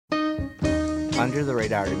Under the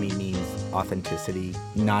radar to me means authenticity,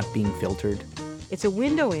 not being filtered. It's a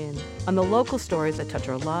window in on the local stories that touch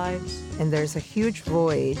our lives. And there's a huge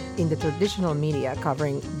void in the traditional media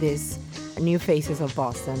covering these new faces of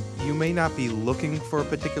Boston. You may not be looking for a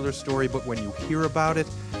particular story, but when you hear about it,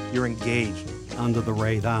 you're engaged. Under the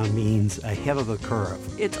radar means ahead of the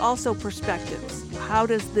curve. It's also perspectives. How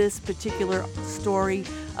does this particular story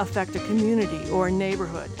affect a community or a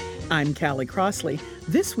neighborhood? I'm Callie Crossley.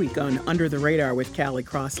 This week on Under the Radar with Callie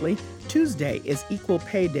Crossley, Tuesday is Equal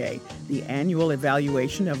Pay Day, the annual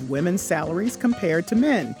evaluation of women's salaries compared to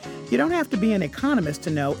men. You don't have to be an economist to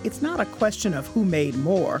know it's not a question of who made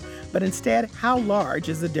more, but instead how large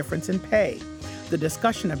is the difference in pay. The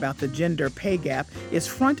discussion about the gender pay gap is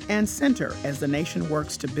front and center as the nation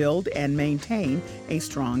works to build and maintain a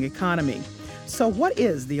strong economy. So what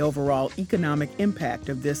is the overall economic impact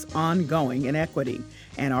of this ongoing inequity?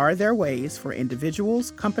 And are there ways for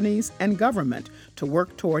individuals, companies, and government to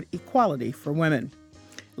work toward equality for women?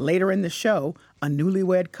 Later in the show, a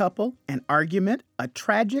newlywed couple, an argument, a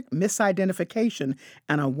tragic misidentification,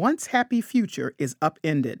 and a once happy future is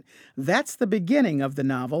upended. That's the beginning of the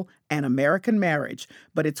novel, An American Marriage,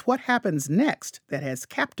 but it's what happens next that has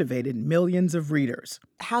captivated millions of readers.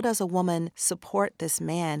 How does a woman support this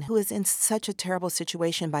man who is in such a terrible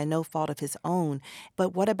situation by no fault of his own?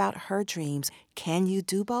 But what about her dreams? Can you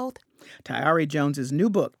do both? Tayari Jones's new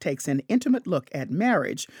book takes an intimate look at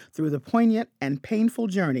marriage through the poignant and painful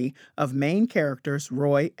journey of main characters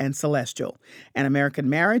Roy and Celestial. An American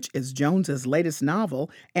Marriage is Jones's latest novel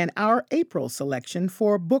and our April selection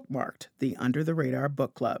for Bookmarked, the Under the Radar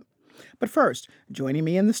Book Club. But first, joining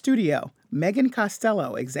me in the studio, Megan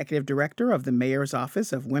Costello, Executive Director of the Mayor's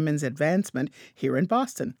Office of Women's Advancement here in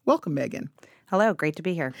Boston. Welcome, Megan. Hello, great to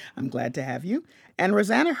be here. I'm glad to have you. And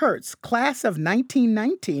Rosanna Hertz, Class of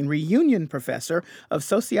 1919 Reunion Professor of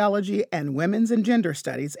Sociology and Women's and Gender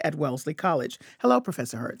Studies at Wellesley College. Hello,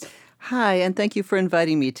 Professor Hertz. Hi, and thank you for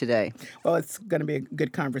inviting me today. Well, it's going to be a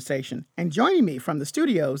good conversation. And joining me from the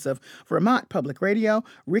studios of Vermont Public Radio,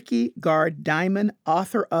 Ricky Gard Diamond,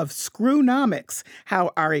 author of Screwnomics,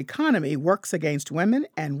 How Our Economy Works Against Women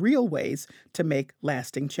and Real Ways to Make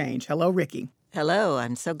Lasting Change. Hello, Ricky. Hello,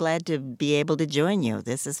 I'm so glad to be able to join you.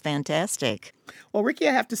 This is fantastic. Well, Ricky,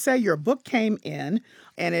 I have to say your book came in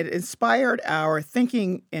and it inspired our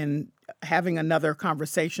thinking in having another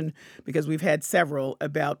conversation because we've had several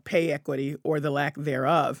about pay equity or the lack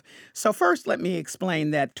thereof. So first, let me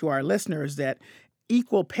explain that to our listeners that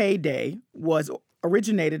Equal Pay Day was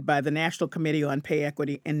originated by the National Committee on Pay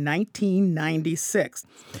Equity in 1996.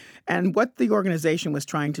 And what the organization was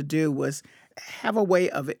trying to do was have a way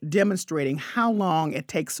of demonstrating how long it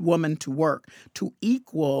takes women to work to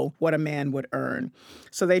equal what a man would earn.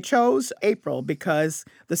 So they chose April because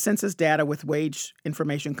the census data with wage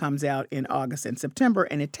information comes out in August and September,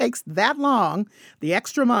 and it takes that long, the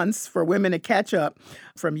extra months, for women to catch up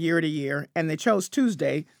from year to year. And they chose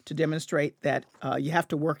Tuesday to demonstrate that you have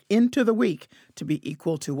to work into the week to be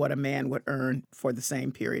equal to what a man would earn for the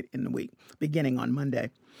same period in the week, beginning on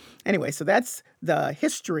Monday. Anyway, so that's the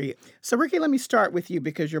history. So, Ricky, let me start with you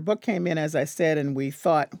because your book came in, as I said, and we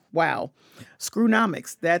thought, wow,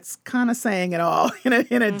 Screwnomics, that's kind of saying it all in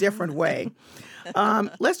a different way.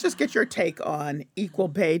 Let's just get your take on Equal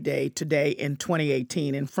Pay Day today in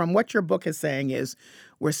 2018. And from what your book is saying is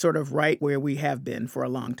we're sort of right where we have been for a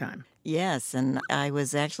long time. Yes, and I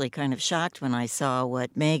was actually kind of shocked when I saw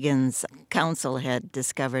what Megan's counsel had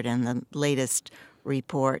discovered in the latest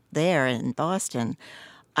report there in Boston.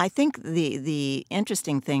 I think the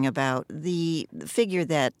interesting thing about the figure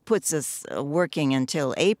that puts us working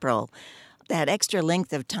until April, that extra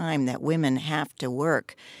length of time that women have to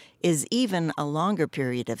work, is even a longer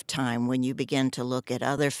period of time when you begin to look at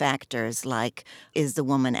other factors like, is the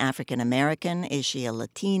woman African American? Is she a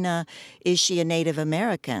Latina? Is she a Native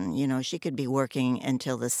American? You know, she could be working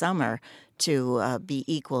until the summer to be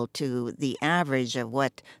equal to the average of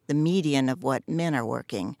what the median of what men are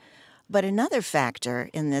working. But another factor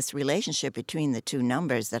in this relationship between the two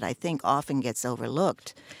numbers that I think often gets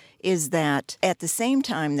overlooked is that at the same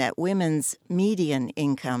time that women's median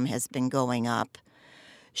income has been going up,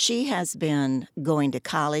 she has been going to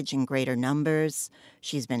college in greater numbers.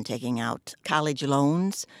 She's been taking out college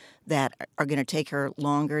loans that are going to take her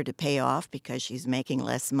longer to pay off because she's making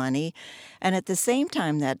less money. And at the same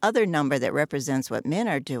time, that other number that represents what men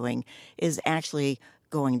are doing is actually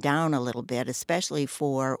going down a little bit, especially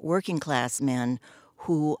for working class men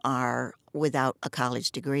who are without a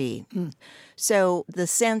college degree. So the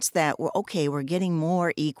sense that we're getting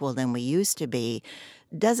more equal than we used to be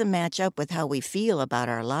doesn't match up with how we feel about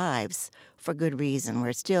our lives for good reason.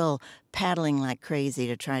 We're still paddling like crazy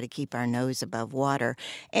to try to keep our nose above water.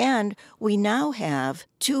 And we now have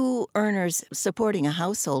 2 earners supporting a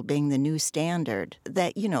household being the new standard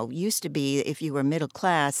that, used to be if you were middle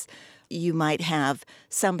class, you might have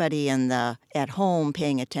somebody at home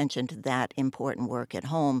paying attention to that important work at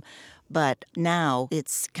home. But now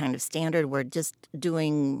it's kind of standard. We're just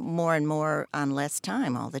doing more and more on less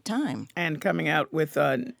time all the time. And coming out with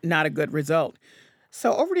not a good result.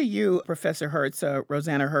 So over to you, Professor Hertz,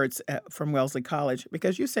 Rosanna Hertz from Wellesley College,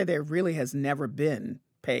 because you say there really has never been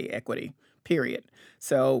pay equity, period.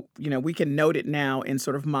 So, we can note it now in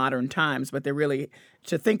sort of modern times, but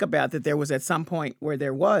to think about that there was at some point where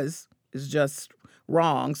there was is just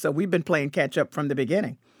wrong. So we've been playing catch up from the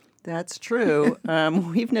beginning. That's true.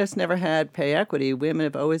 We've just never had pay equity. Women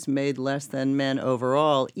have always made less than men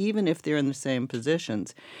overall, even if they're in the same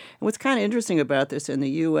positions. And what's kind of interesting about this in the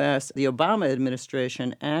U.S., the Obama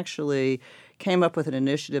administration actually came up with an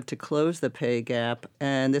initiative to close the pay gap,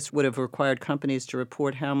 and this would have required companies to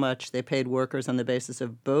report how much they paid workers on the basis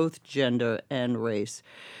of both gender and race.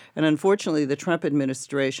 And unfortunately, the Trump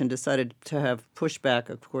administration decided to have pushback,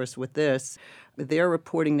 of course, with this. Their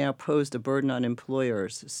reporting now posed a burden on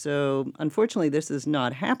employers. So unfortunately, this is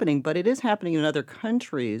not happening, but it is happening in other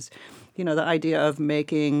countries. The idea of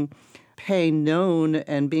making pay known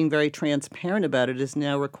and being very transparent about it is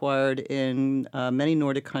now required in many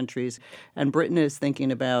Nordic countries, and Britain is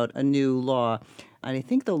thinking about a new law. And I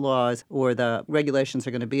think the laws or the regulations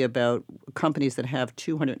are going to be about companies that have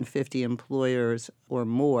 250 employers or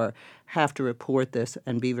more have to report this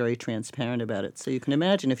and be very transparent about it. So you can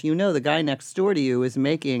imagine if the guy next door to you is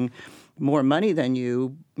making more money than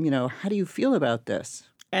you, how do you feel about this?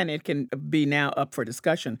 And it can be now up for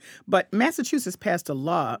discussion. But Massachusetts passed a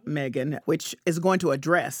law, Megan, which is going to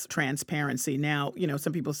address transparency. Now,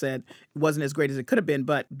 some people said it wasn't as great as it could have been,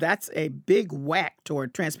 but that's a big whack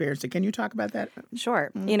toward transparency. Can you talk about that? Sure.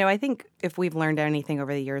 I think if we've learned anything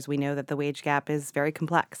over the years, we know that the wage gap is very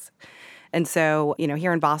complex. And so,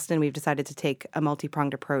 here in Boston, we've decided to take a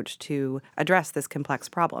multi-pronged approach to address this complex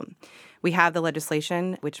problem. We have the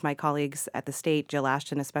legislation, which my colleagues at the state, Jill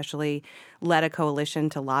Ashton especially, led a coalition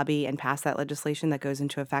to lobby and pass that legislation that goes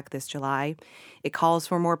into effect this July. It calls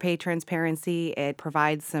for more pay transparency. It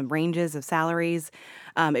provides some ranges of salaries.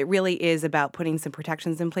 It really is about putting some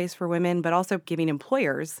protections in place for women, but also giving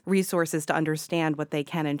employers resources to understand what they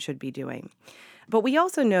can and should be doing. But we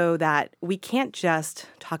also know that we can't just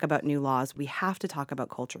talk about new laws. We have to talk about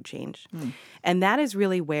culture change. And that is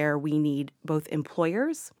really where we need both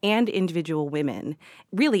employers and individual women,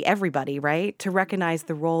 really everybody, right, to recognize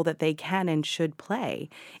the role that they can and should play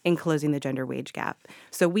in closing the gender wage gap.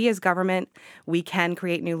 So we as government, we can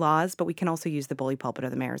create new laws, but we can also use the bully pulpit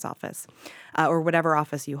of the mayor's office or whatever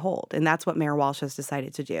office you hold. And that's what Mayor Walsh has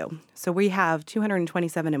decided to do. So we have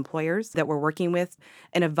 227 employers that we're working with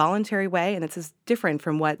in a voluntary way, and it's different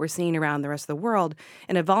from what we're seeing around the rest of the world,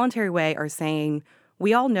 in a voluntary way are saying,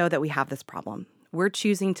 we all know that we have this problem. We're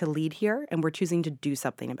choosing to lead here, and we're choosing to do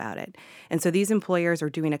something about it. And so these employers are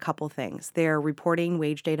doing a couple things. They're reporting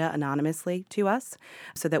wage data anonymously to us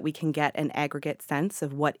so that we can get an aggregate sense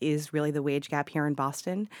of what is really the wage gap here in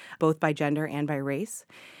Boston, both by gender and by race.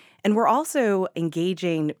 And we're also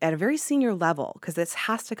engaging at a very senior level, because this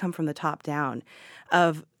has to come from the top down,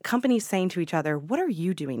 of companies saying to each other, what are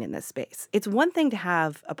you doing in this space? It's one thing to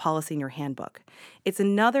have a policy in your handbook. It's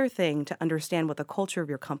another thing to understand what the culture of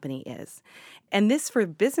your company is. And this for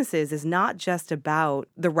businesses is not just about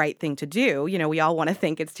the right thing to do. We all want to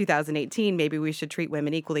think it's 2018, maybe we should treat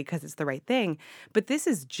women equally because it's the right thing. But this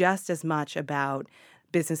is just as much about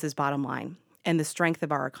businesses' bottom line and the strength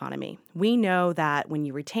of our economy. We know that when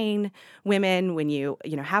you retain women, when you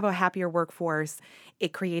have a happier workforce,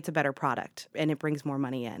 it creates a better product and it brings more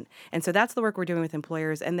money in. And so that's the work we're doing with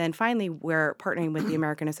employers. And then finally, we're partnering with the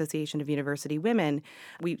American Association of University Women.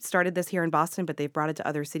 We started this here in Boston, but they've brought it to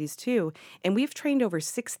other cities too. And we've trained over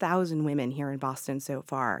 6,000 women here in Boston so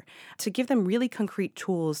far to give them really concrete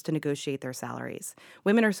tools to negotiate their salaries.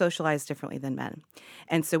 Women are socialized differently than men.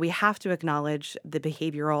 And so we have to acknowledge the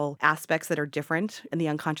behavioral aspects that are different and the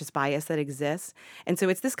unconscious bias that exists. And so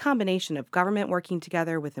it's this combination of government working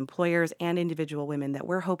together with employers and individual women that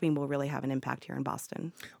we're hoping will really have an impact here in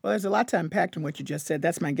Boston. Well, there's a lot to unpack in what you just said.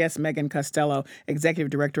 That's my guest, Megan Costello, Executive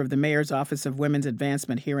Director of the Mayor's Office of Women's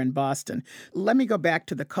Advancement here in Boston. Let me go back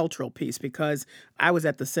to the cultural piece, because I was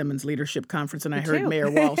at the Simmons Leadership Conference and I heard Mayor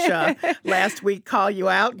Walsh last week call you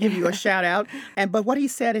out, give you a shout out. But what he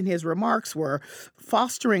said in his remarks were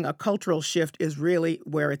fostering a cultural shift is really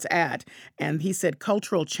where it's at. And he said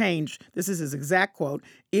cultural change, this is his exact quote,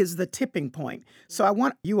 is the tipping point. So I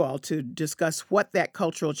want you all to discuss what that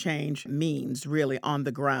cultural change means really on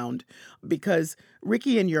the ground. Because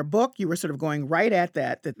Ricky, in your book, you were sort of going right at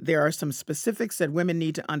that there are some specifics that women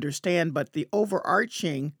need to understand, but the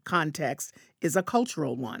overarching context is a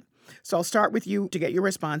cultural one. So I'll start with you to get your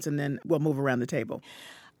response, and then we'll move around the table.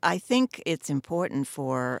 I think it's important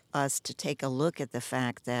for us to take a look at the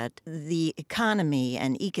fact that the economy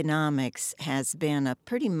and economics has been a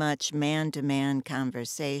pretty much man-to-man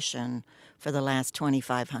conversation for the last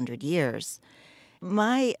 2,500 years.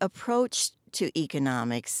 My approach to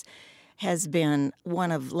economics has been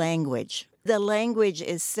one of language. The language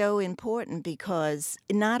is so important because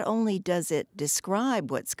not only does it describe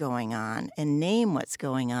what's going on and name what's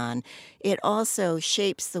going on, it also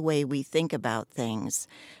shapes the way we think about things.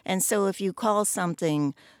 And so if you call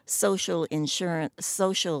something social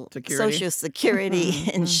security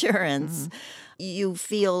insurance, you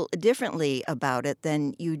feel differently about it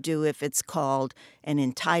than you do if it's called an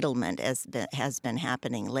entitlement, as has been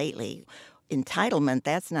happening lately. Entitlement,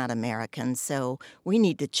 that's not American, so we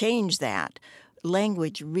need to change that.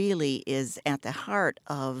 Language really is at the heart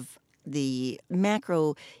of the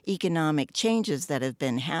macroeconomic changes that have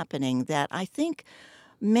been happening that I think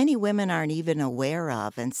many women aren't even aware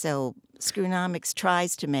of. And so Screwnomics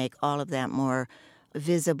tries to make all of that more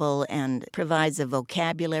visible and provides a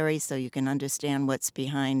vocabulary so you can understand what's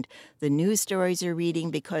behind the news stories you're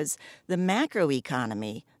reading, because the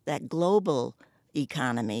macroeconomy, that global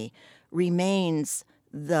economy, remains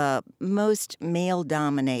the most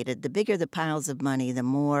male-dominated. The bigger the piles of money, the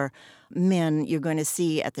more men you're going to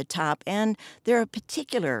see at the top. And they're a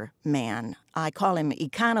particular man. I call him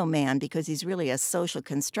econo-man because he's really a social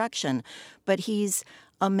construction, but he's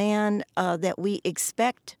a man that we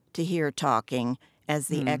expect to hear talking as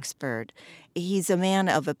the expert. He's a man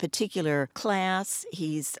of a particular class,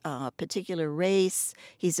 he's a particular race,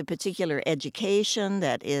 he's a particular education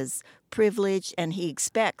that is privileged, and he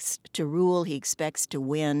expects to rule, he expects to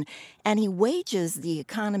win, and he wages the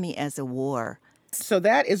economy as a war. So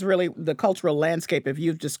that is really the cultural landscape, if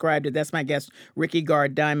you've described it. That's my guest, Ricky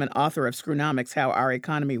Gard-Diamond, author of Screwnomics, How Our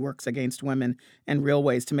Economy Works Against Women and Real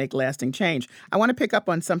Ways to Make Lasting Change. I want to pick up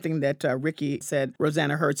on something that Ricky said,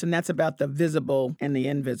 Rosanna Hertz, and that's about the visible and the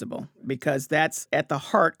invisible, because that's at the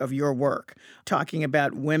heart of your work, talking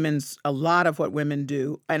about a lot of what women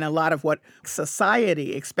do and a lot of what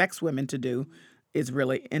society expects women to do is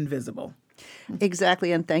really invisible.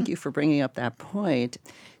 Exactly, and thank you for bringing up that point.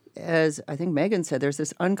 As I think Megan said, there's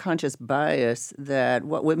this unconscious bias that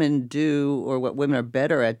what women do or what women are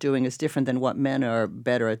better at doing is different than what men are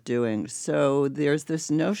better at doing. So there's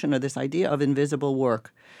this notion or this idea of invisible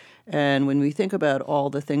work. And when we think about all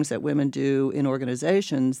the things that women do in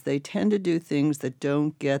organizations, they tend to do things that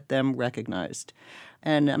don't get them recognized.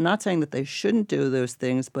 And I'm not saying that they shouldn't do those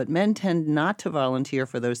things, but men tend not to volunteer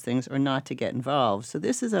for those things or not to get involved. So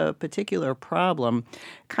this is a particular problem,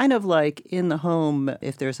 kind of like in the home,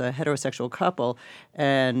 if there's a heterosexual couple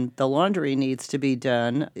and the laundry needs to be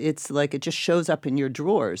done, it's like it just shows up in your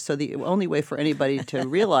drawers. So the only way for anybody to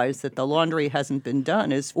realize that the laundry hasn't been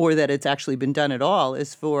done or that it's actually been done at all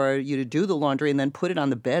is for you to do the laundry and then put it on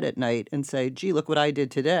the bed at night and say, gee, look what I did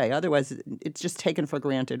today. Otherwise, it's just taken for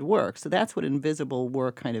granted work. So that's what invisible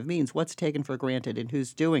work kind of means, what's taken for granted and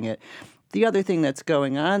who's doing it. The other thing that's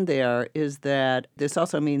going on there is that this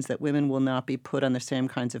also means that women will not be put on the same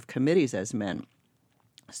kinds of committees as men.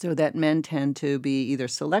 So that men tend to be either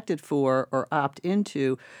selected for or opt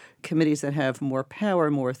into committees that have more power,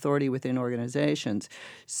 more authority within organizations.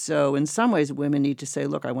 So in some ways, women need to say,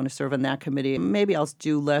 look, I want to serve on that committee. Maybe I'll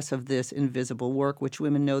do less of this invisible work, which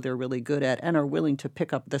women know they're really good at and are willing to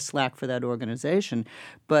pick up the slack for that organization.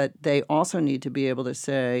 But they also need to be able to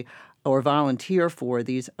say, or volunteer for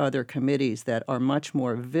these other committees that are much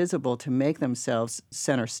more visible to make themselves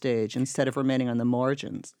center stage instead of remaining on the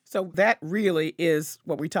margins. So that really is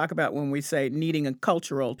what we talk about when we say needing a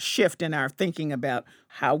cultural shift in our thinking about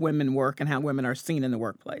how women work and how women are seen in the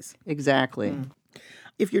workplace. Exactly.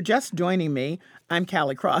 If you're just joining me, I'm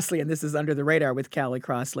Callie Crossley, and this is Under the Radar with Callie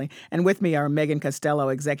Crossley. And with me are Megan Costello,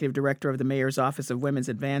 Executive Director of the Mayor's Office of Women's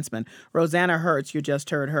Advancement, Rosanna Hertz, you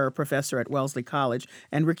just heard her, professor at Wellesley College,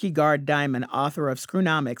 and Ricky Gard-Diamond, author of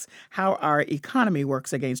Screwnomics, How Our Economy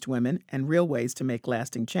Works Against Women and Real Ways to Make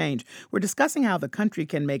Lasting Change. We're discussing how the country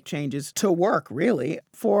can make changes to work, really,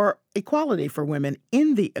 for equality for women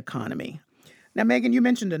in the economy. Now, Megan, you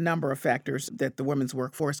mentioned a number of factors that the Women's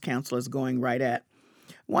Workforce Council is going right at.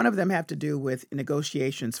 One of them have to do with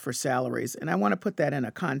negotiations for salaries. And I want to put that in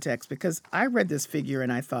a context because I read this figure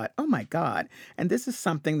and I thought, oh, my God. And this is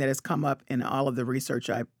something that has come up in all of the research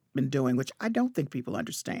I've been doing, which I don't think people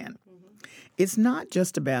understand. It's not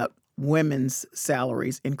just about women's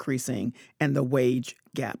salaries increasing and the wage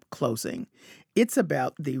gap closing. It's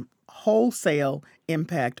about the wholesale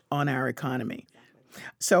impact on our economy.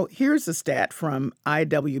 So here's a stat from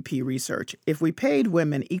IWP research. If we paid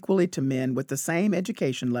women equally to men with the same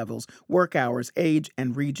education levels, work hours, age,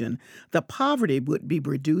 and region, the poverty would be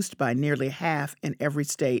reduced by nearly half in every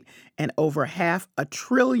state, and over $500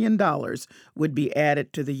 billion would be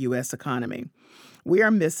added to the U.S. economy. We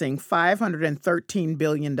are missing $513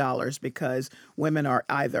 billion because women are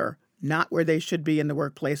either not where they should be in the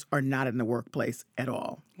workplace or not in the workplace at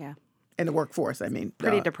all. Yeah. In the workforce, I mean.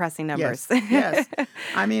 Pretty depressing numbers. Yes.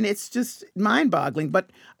 I mean, it's just mind-boggling.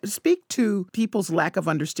 But speak to people's lack of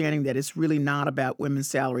understanding that it's really not about women's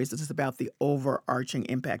salaries. It's about the overarching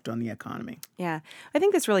impact on the economy. Yeah. I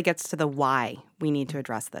think this really gets to the why we need to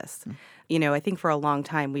address this. You know, I think for a long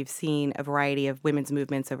time we've seen a variety of women's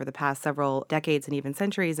movements over the past several decades and even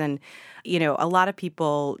centuries. And, you know, a lot of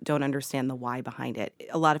people don't understand the why behind it.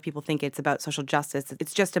 A lot of people think it's about social justice.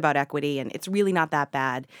 It's just about equity, and it's really not that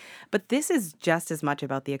bad. But this is just as much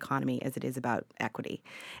about the economy as it is about equity.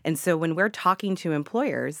 And so when we're talking to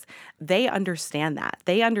employers, they understand that.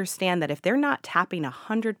 They understand that if they're not tapping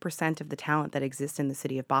 100% of the talent that exists in the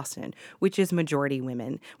city of Boston, which is majority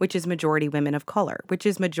women, which is majority women of color, which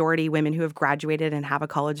is majority women who have graduated and have a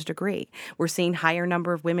college degree. We're seeing higher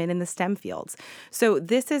number of women in the STEM fields. So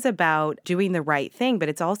this is about doing the right thing, but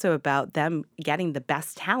it's also about them getting the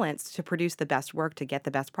best talents to produce the best work, to get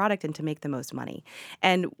the best product, and to make the most money.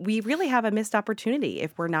 And we really have a missed opportunity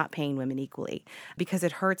if we're not paying women equally, because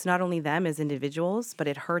it hurts not only them as individuals, but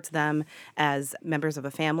it hurts them as members of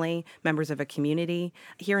a family, members of a community.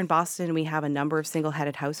 Here in Boston, we have a number of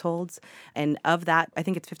single-headed households. And of that, I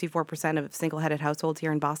think it's 54% of single-headed households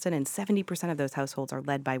here in Boston, and 70% of those households are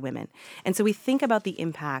led by women. And so we think about the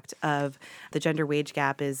impact of the gender wage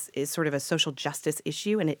gap is sort of a social justice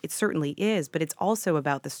issue, and it certainly is, but it's also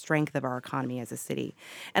about the strength of our economy as a city.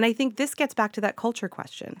 And I think this gets back to that culture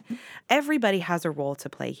question. Everybody has a role to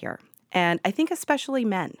play here, and I think especially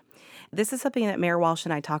men. This is something that Mayor Walsh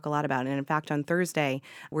and I talk a lot about. And in fact, on Thursday,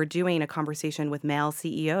 we're doing a conversation with male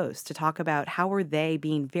CEOs to talk about how are they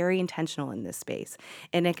being very intentional in this space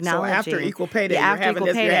and acknowledging. So after Equal Pay Day, you're having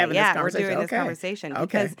this conversation. We're doing this conversation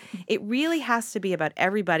because it really has to be about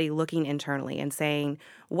everybody looking internally and saying,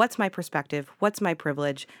 what's my perspective? What's my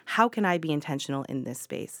privilege? How can I be intentional in this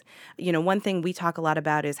space? You know, one thing we talk a lot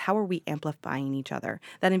about is how are we amplifying each other?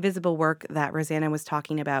 That invisible work that Rosanna was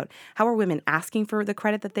talking about, how are women asking for the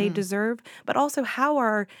credit that they deserve, but also how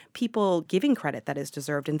are people giving credit that is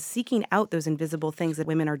deserved and seeking out those invisible things that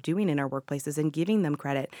women are doing in our workplaces and giving them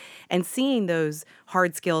credit and seeing those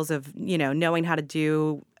hard skills of, you know, knowing how to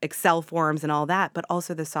do Excel forms and all that, but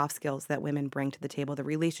also the soft skills that women bring to the table, the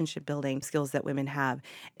relationship building skills that women have.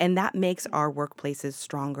 And that makes our workplaces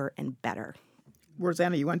stronger and better.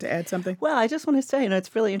 Rosanna, you want to add something? Well, I just want to say,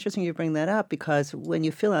 it's really interesting you bring that up because when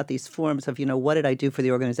you fill out these forms of, what did I do for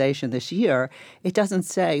the organization this year, it doesn't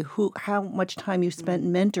say how much time you spent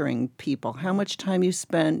mentoring people, how much time you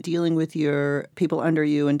spent dealing with your people under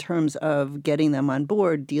you in terms of getting them on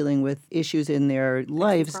board, dealing with issues in their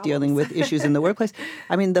lives, dealing with issues in the workplace.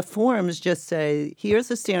 I mean, the forms just say, here's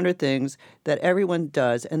the standard things that everyone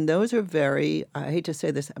does. And those are very, I hate to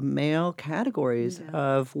say this, male categories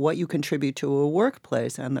of what you contribute to a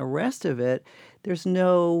workplace, and the rest of it, there's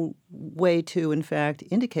no way to, in fact,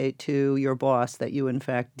 indicate to your boss that you, in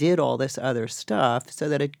fact, did all this other stuff so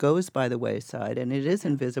that it goes by the wayside and it is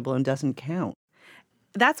invisible and doesn't count.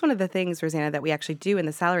 That's one of the things, Rosanna, that we actually do in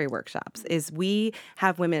the salary workshops is we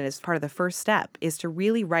have women as part of the first step is to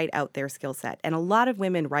really write out their skill set. And a lot of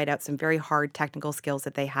women write out some very hard technical skills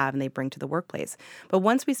that they have and they bring to the workplace. But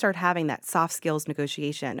once we start having that soft skills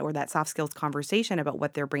negotiation or that soft skills conversation about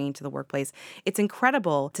what they're bringing to the workplace, it's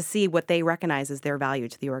incredible to see what they recognize as their value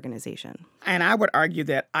to the organization. And I would argue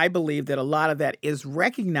that I believe that a lot of that is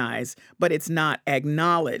recognized, but it's not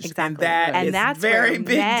acknowledged. Exactly. And that's very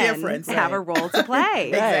big difference. Have a role to play.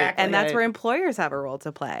 Exactly. And that's where employers have a role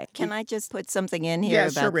to play. Can I just put something in here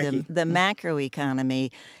about the macroeconomy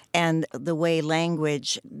and the way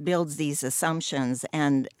language builds these assumptions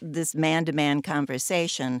and this man-to-man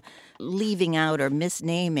conversation, leaving out or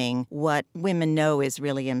misnaming what women know is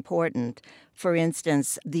really important. For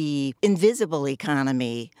instance, the invisible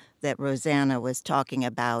economy that Rosanna was talking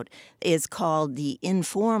about is called the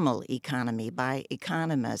informal economy by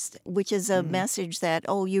economists, which is a message that,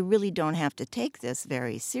 you really don't have to take this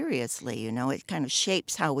very seriously. It kind of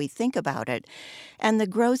shapes how we think about it. And the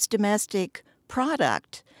gross domestic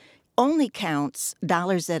product only counts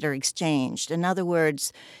dollars that are exchanged. In other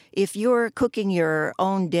words, if you're cooking your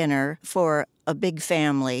own dinner for a big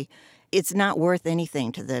family, it's not worth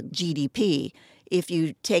anything to the GDP. If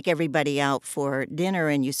you take everybody out for dinner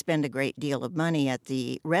and you spend a great deal of money at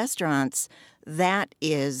the restaurants, that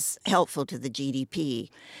is helpful to the GDP.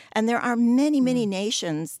 And there are many, many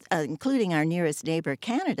nations, including our nearest neighbor,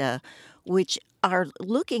 Canada, which are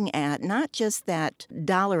looking at not just that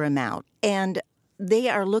dollar amount, and they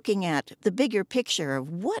are looking at the bigger picture of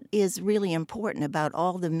what is really important about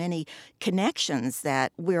all the many connections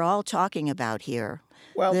that we're all talking about here.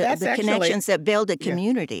 Well, that's the connections that build a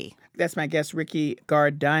community. Yeah. That's my guest, Ricky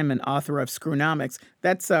Gard-Diamond, author of Screwnomics.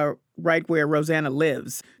 That's right where Rosanna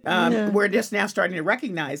lives. We're just now starting to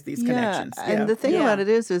recognize these connections. And the thing about it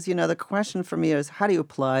is, the question for me is, how do you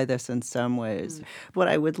apply this in some ways? What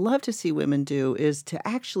I would love to see women do is to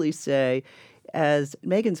actually say, as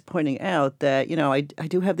Megan's pointing out, that, I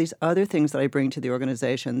do have these other things that I bring to the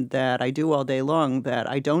organization that I do all day long, that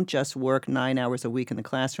I don't just work 9 hours a week in the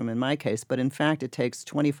classroom in my case, but in fact it takes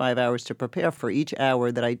 25 hours to prepare for each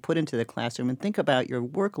hour that I put into the classroom, and think about your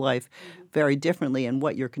work life very differently and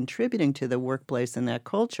what you're contributing to the workplace and that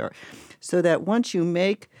culture. So that once you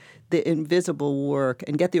make the invisible work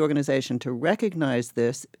and get the organization to recognize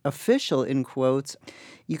this official, in quotes,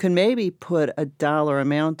 you can maybe put a dollar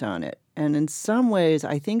amount on it. And in some ways,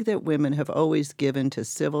 I think that women have always given to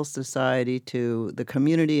civil society, to the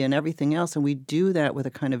community and everything else, and we do that with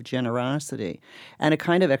a kind of generosity and a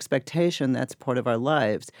kind of expectation that's part of our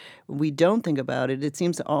lives. When we don't think about it, it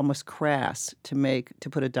seems almost crass to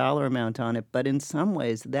put a dollar amount on it, but in some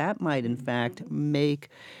ways that might in fact make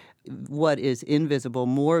what is invisible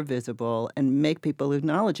more visible and make people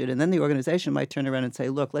acknowledge it. And then the organization might turn around and say,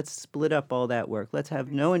 look, let's split up all that work. Let's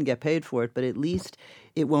have no one get paid for it, but at least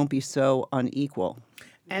it won't be so unequal.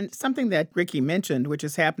 And something that Ricky mentioned, which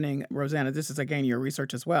is happening, Rosanna, this is again your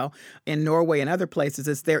research as well, in Norway and other places,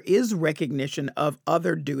 is there is recognition of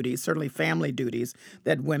other duties, certainly family duties,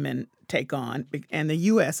 that women take on. And the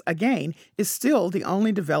U.S., again, is still the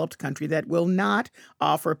only developed country that will not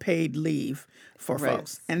offer paid leave for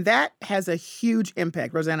folks. And that has a huge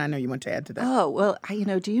impact. Rosanna, I know you want to add to that. Oh, well,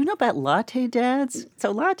 do you know about latte dads?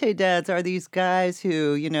 So latte dads are these guys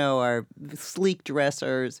who, are sleek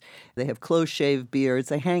dressers. They have close-shaved beards.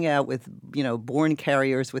 They hang out with, born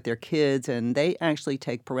carriers with their kids, and they actually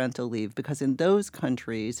take parental leave because in those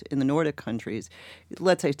countries, in the Nordic countries,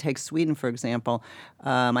 let's say take Sweden, for example,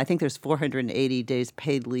 I think there's 480 days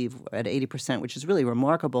paid leave at 80%, which is really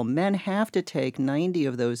remarkable. Men have to take 90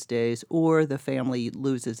 of those days or the family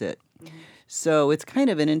loses it. Mm-hmm. So it's kind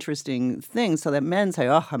of an interesting thing so that men say,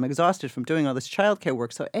 oh, I'm exhausted from doing all this childcare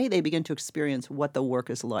work. So A, they begin to experience what the work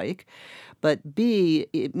is like. But B,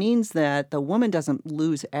 it means that the woman doesn't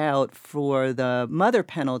lose out for the mother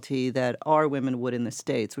penalty that our women would in the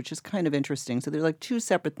States, which is kind of interesting. So there's like two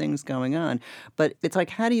separate things going on. But it's like,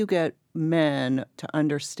 how do you get men to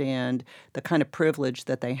understand the kind of privilege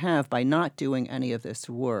that they have by not doing any of this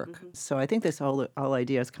work? Mm-hmm. So I think this whole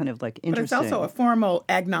idea is kind of like interesting. But it's also a formal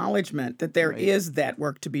acknowledgement that there is that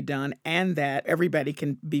work to be done and that everybody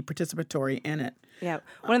can be participatory in it. Yeah.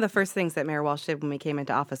 One of the first things that Mayor Walsh did when we came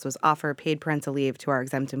into office was offer paid parental leave to our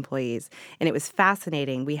exempt employees. And it was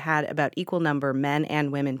fascinating. We had about equal number men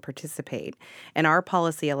and women participate. And our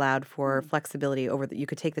policy allowed for flexibility you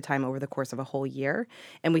could take the time over the course of a whole year.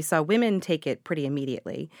 And we saw women take it pretty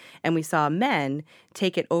immediately. And we saw men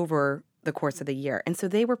take it over the course of the year. And so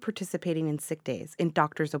they were participating in sick days, in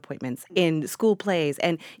doctor's appointments, in school plays,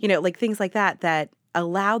 and, things like that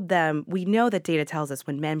allowed them. We know that data tells us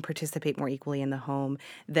when men participate more equally in the home,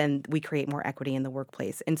 then we create more equity in the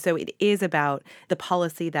workplace. And so it is about the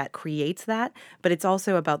policy that creates that, but it's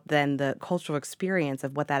also about then the cultural experience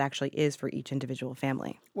of what that actually is for each individual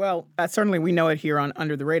family. Well, certainly we know it here on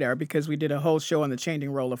Under the Radar because we did a whole show on the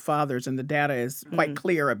changing role of fathers, and the data is quite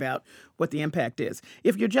clear about what the impact is.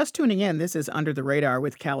 If you're just tuning in, this is Under the Radar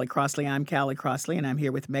with Callie Crossley. I'm Callie Crossley, and I'm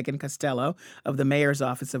here with Megan Costello of the Mayor's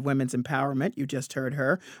Office of Women's Empowerment. You just heard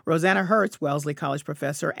her. Rosanna Hertz, Wellesley College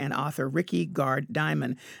professor, and author Ricky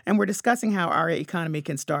Gard-Diamond. And we're discussing how our economy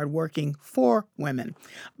can start working for women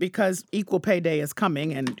because Equal Pay Day is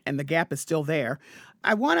coming and the gap is still there.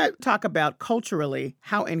 I want to talk about culturally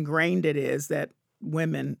how ingrained it is that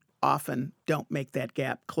women often don't make that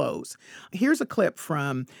gap close. Here's a clip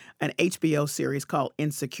from an HBO series called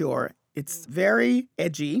Insecure. It's very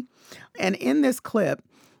edgy. And in this clip,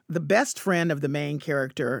 the best friend of the main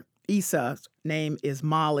character, Issa's name is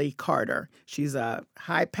Molly Carter. She's a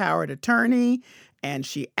high-powered attorney, and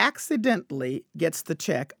she accidentally gets the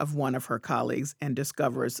check of one of her colleagues and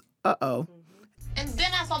discovers, And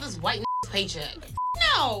then I saw this white paycheck.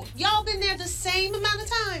 wow, y'all been there the same amount of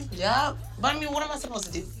time. Yup. But I mean, what am I supposed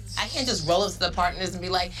to do? I can't just roll up to the partners and be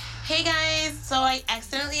like, hey guys, so I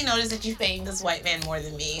accidentally noticed that you paying this white man more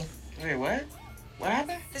than me. Wait, what? What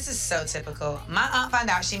happened? This is so typical. My aunt found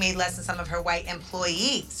out she made less than some of her white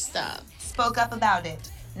employees. Stop. Spoke up about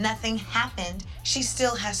it. Nothing happened. She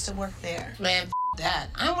still has to work there. Man, that.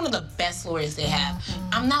 I'm one of the best lawyers they have.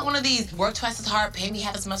 I'm not one of these work twice as hard, pay me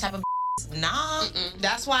half as much type of nah.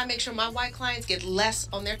 That's why I make sure my white clients get less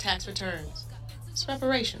on their tax returns. It's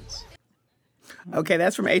reparations. Okay,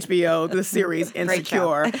 that's from HBO, the series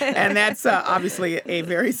Insecure. And that's obviously a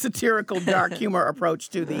very satirical, dark humor approach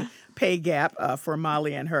to the pay gap for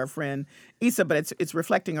Molly and her friend Issa, but it's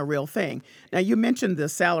reflecting a real thing. Now, you mentioned the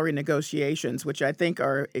salary negotiations, which I think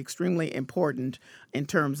are extremely important in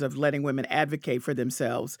terms of letting women advocate for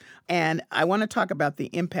themselves. And I want to talk about the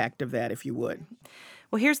impact of that, if you would.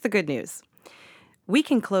 Well, here's the good news. We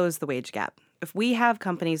can close the wage gap. If we have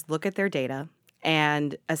companies look at their data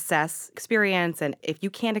and assess experience, and if you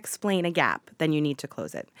can't explain a gap, then you need to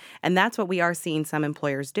close it. And that's what we are seeing some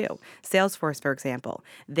employers do. Salesforce, for example,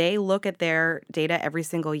 they look at their data every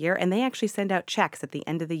single year, and they actually send out checks at the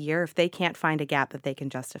end of the year if they can't find a gap that they can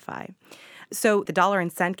justify. So the dollar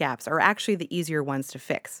and cent gaps are actually the easier ones to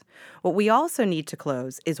fix. What we also need to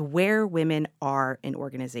close is where women are in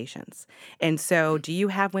organizations. And so do you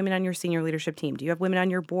have women on your senior leadership team? Do you have women on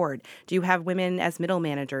your board? Do you have women as middle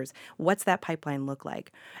managers? What's that pipeline look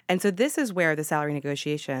like? And so this is where the salary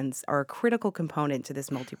negotiations are a critical component to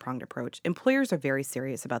this multi-pronged approach. Employers are very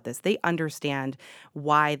serious about this. They understand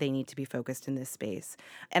why they need to be focused in this space.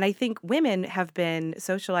 And I think women have been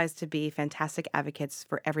socialized to be fantastic advocates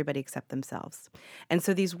for everybody except themselves. And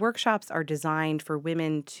so these workshops are designed for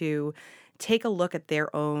women to take a look at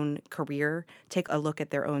their own career, take a look at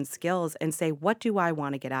their own skills, and say, what do I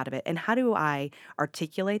want to get out of it? And how do I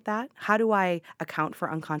articulate that? How do I account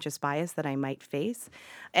for unconscious bias that I might face?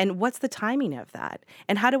 And what's the timing of that?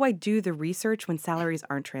 And how do I do the research when salaries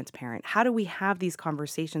aren't transparent? How do we have these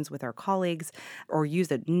conversations with our colleagues or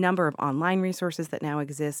use a number of online resources that now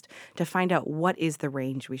exist to find out what is the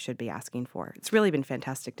range we should be asking for? It's really been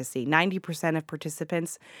fantastic to see. 90% of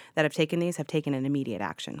participants that have taken these have taken an immediate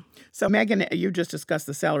action. So, Megan, you just discussed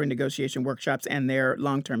the salary negotiation workshops and their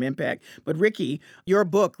long-term impact. But Ricky, your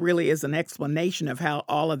book really is an explanation of how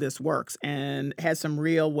all of this works and has some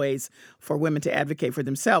real ways for women to advocate for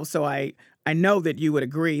themselves. So I know that you would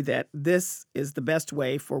agree that this is the best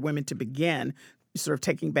way for women to begin sort of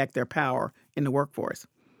taking back their power in the workforce.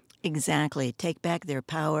 Exactly. Take back their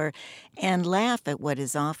power and laugh at what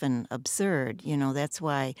is often absurd. You know, that's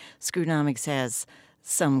why Screwnomics has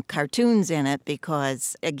some cartoons in it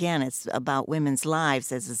because, again, it's about women's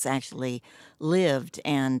lives as it's actually lived.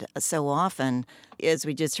 And so often, as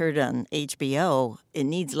we just heard on HBO, it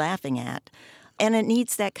needs laughing at. And it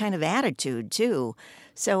needs that kind of attitude, too.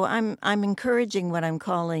 So I'm encouraging what I'm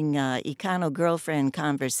calling econo-girlfriend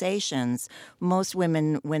conversations. Most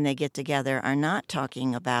women, when they get together, are not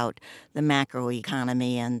talking about the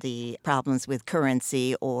macroeconomy and the problems with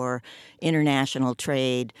currency or international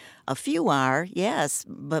trade. A few are, yes,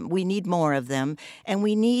 but we need more of them. And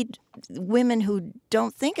we need women who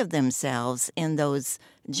don't think of themselves in those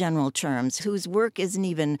general terms, whose work isn't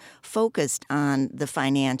even focused on the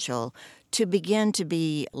financial, to begin to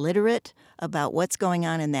be literate about what's going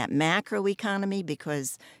on in that macroeconomy,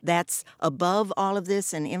 because that's above all of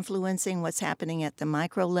this and influencing what's happening at the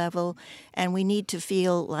micro level. And we need to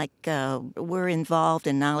feel like we're involved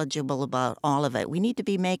and knowledgeable about all of it. We need to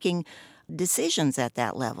be making decisions at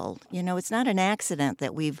that level. You know, it's not an accident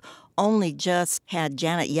that we've only just had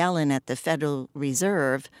Janet Yellen at the Federal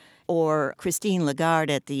Reserve or Christine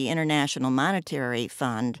Lagarde at the International Monetary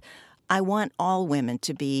Fund. I want all women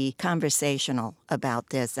to be conversational about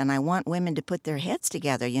this, and I want women to put their heads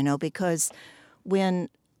together, you know, because when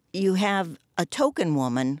you have a token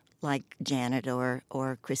woman like Janet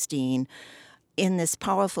or Christine in this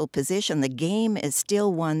powerful position, the game is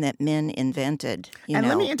still one that men invented. And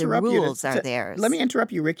let me interrupt the rules are theirs. Let me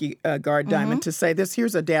interrupt you, Ricky Gard Diamond, to say this.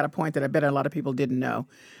 Here's a data point that I bet a lot of people didn't know.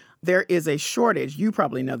 There is a shortage, you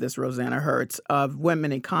probably know this, Rosanna Hertz, of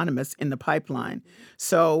women economists in the pipeline.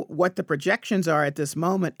 So what the projections are at this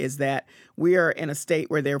moment is that we are in a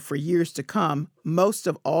state where there, for years to come, most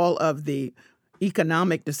of all of the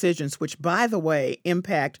economic decisions, which, by the way,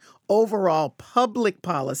 impact overall public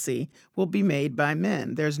policy, will be made by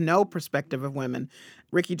men. There's no perspective of women.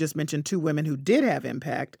 Ricky just mentioned 2 women who did have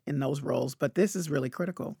impact in those roles, but this is really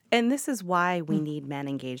critical. And this is why we need men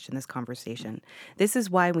engaged in this conversation. This is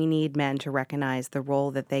why we need men to recognize the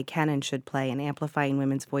role that they can and should play in amplifying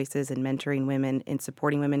women's voices and mentoring women and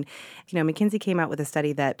supporting women. You know, McKinsey came out with a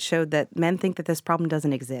study that showed that men think that this problem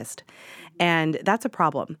doesn't exist. And that's a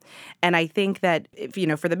problem. And I think that, if, you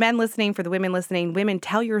know, for the men listening, for the women listening, women,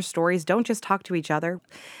 tell your stories. Don't just talk to each other.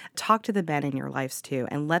 Talk to the men in your lives too,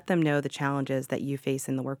 and let them know the challenges that you face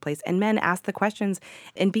in the workplace. And men, ask the questions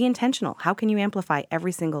and be intentional. How can you amplify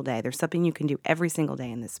every single day? There's something you can do every single day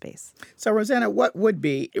in this space. So, Rosanna, what would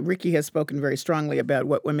be, Ricky has spoken very strongly about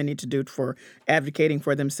what women need to do for advocating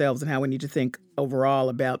for themselves and how we need to think overall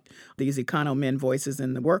about these econo-men voices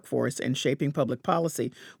in the workforce and shaping public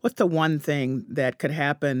policy. What's the one thing that could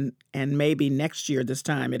happen, and maybe next year this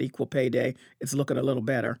time at Equal Pay Day, it's looking a little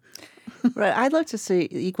better? Right. I'd like to see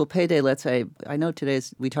Equal Pay Day, let's say, I know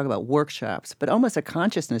we talk about workshops, but almost a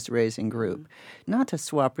consciousness-raising group. Not to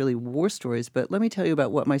swap really war stories, but let me tell you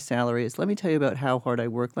about what my salary is. Let me tell you about how hard I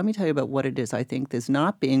work. Let me tell you about what it is I think is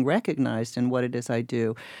not being recognized in what it is I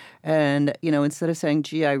do. And, you know, instead of saying,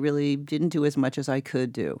 gee, I really didn't do as much as I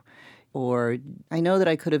could do, or I know that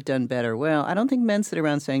I could have done better. Well, I don't think men sit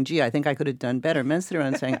around saying, gee, I think I could have done better. Men sit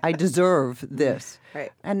around saying, I deserve this.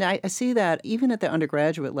 Right. And I see that even at the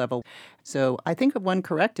undergraduate level. So I think one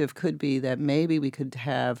corrective could be that maybe we could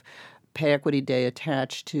have Pay Equity Day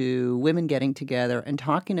attached to women getting together and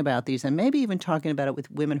talking about these, and maybe even talking about it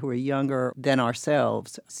with women who are younger than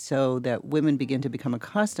ourselves, so that women begin to become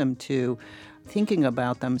accustomed to thinking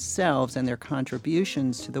about themselves and their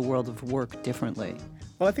contributions to the world of work differently.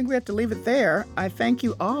 Well, I think we have to leave it there. I thank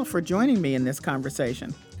you all for joining me in this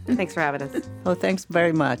conversation. Thanks for having us. Oh, thanks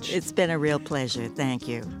very much. It's been a real pleasure. Thank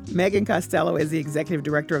you. Megan Costello is the Executive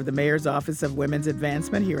Director of the Mayor's Office of Women's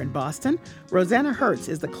Advancement here in Boston. Rosanna Hertz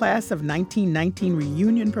is the Class of 1919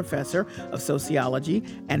 Reunion Professor of Sociology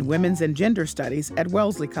and Women's and Gender Studies at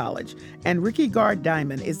Wellesley College. And Ricky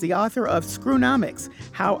Gard-Diamond is the author of Screwnomics,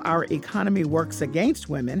 How Our Economy Works Against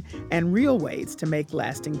Women and Real Ways to Make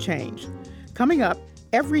Lasting Change. Coming up,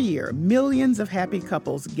 every year, millions of happy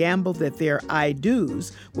couples gamble that their I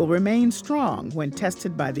do's will remain strong when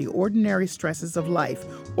tested by the ordinary stresses of life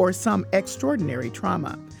or some extraordinary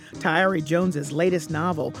trauma. Tayari Jones's latest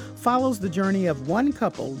novel follows the journey of one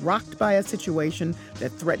couple rocked by a situation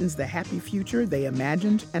that threatens the happy future they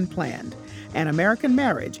imagined and planned. An American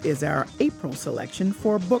Marriage is our April selection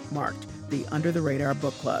for Bookmarked, the Under the Radar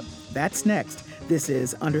Book Club. That's next. This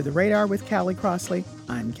is Under the Radar with Callie Crossley.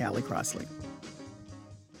 I'm Callie Crossley.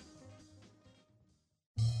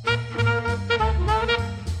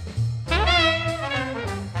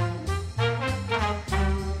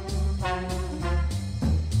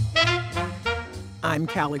 I'm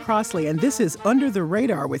Callie Crossley, and this is Under the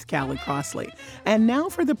Radar with Callie Crossley. And now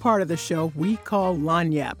for the part of the show we call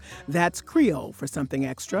Lagniappe. That's Creole for something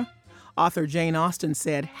extra. Author Jane Austen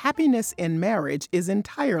said, happiness in marriage is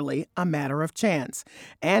entirely a matter of chance.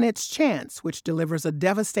 And it's chance which delivers a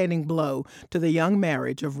devastating blow to the young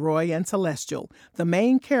marriage of Roy and Celestial, the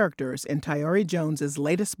main characters in Tayari Jones's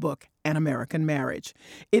latest book, An American Marriage.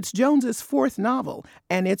 It's Jones's 4th novel,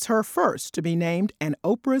 and it's her first to be named an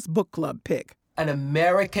Oprah's Book Club pick. An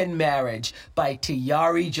American Marriage by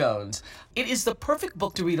Tayari Jones. It is the perfect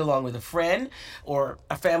book to read along with a friend or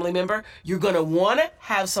a family member. You're going to want to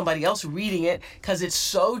have somebody else reading it because it's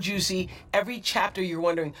so juicy. Every chapter you're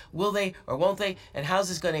wondering, will they or won't they? And how's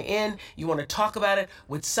this going to end? You want to talk about it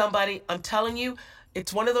with somebody. I'm telling you,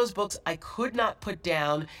 it's one of those books I could not put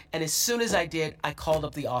down, and as soon as I did, I called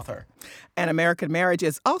up the author. An American Marriage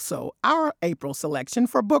is also our April selection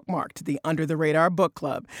for Bookmarked, the Under the Radar Book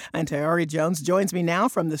Club. And Tayari Jones joins me now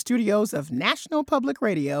from the studios of National Public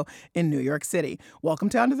Radio in New York City. Welcome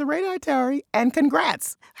to Under the Radar, Tayari, and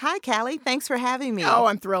congrats. Hi, Callie. Thanks for having me. Oh,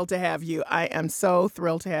 I'm thrilled to have you. I am so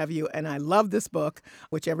thrilled to have you, and I love this book,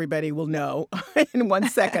 which everybody will know in 1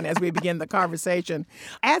 second as we begin the conversation.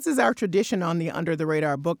 As is our tradition on the Under the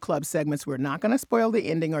Radar Book Club segments, we're not going to spoil the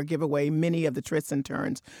ending or give away many of the twists and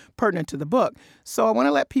turns pertinent to the book. So I want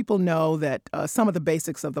to let people know that some of the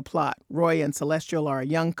basics of the plot. Roy and Celestial are a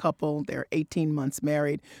young couple. They're 18 months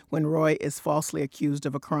married when Roy is falsely accused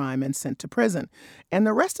of a crime and sent to prison. And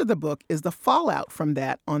the rest of the book is the fallout from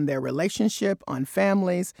that on their relationship, on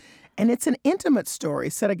families. And it's an intimate story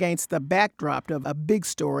set against the backdrop of a big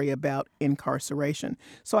story about incarceration.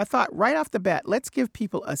 So I thought right off the bat, let's give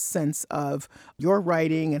people a sense of your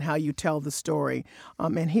writing and how you tell the story.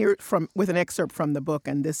 And here with an excerpt from the book,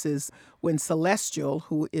 and this is when Celestial,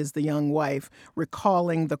 who is the young wife,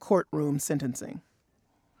 recalling the courtroom sentencing.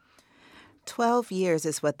 12 years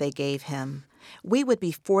is what they gave him. We would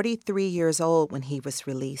be 43 years old when he was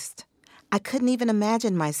released. I couldn't even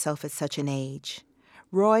imagine myself at such an age.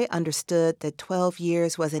 Roy understood that 12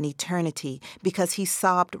 years was an eternity because he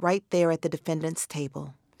sobbed right there at the defendant's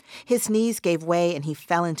table. His knees gave way and he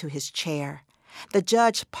fell into his chair. The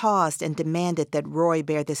judge paused and demanded that Roy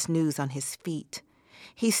bear this news on his feet.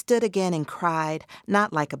 He stood again and cried,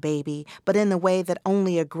 not like a baby, but in the way that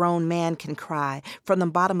only a grown man can cry, from the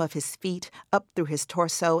bottom of his feet, up through his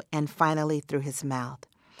torso, and finally through his mouth.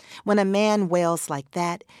 When a man wails like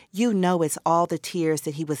that, you know it's all the tears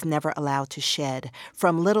that he was never allowed to shed,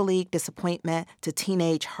 from Little League disappointment to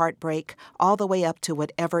teenage heartbreak, all the way up to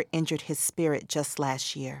whatever injured his spirit just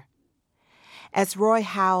last year. As Roy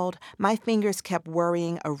howled, my fingers kept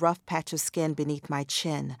worrying a rough patch of skin beneath my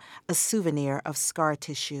chin, a souvenir of scar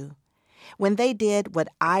tissue. When they did what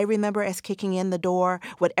I remember as kicking in the door,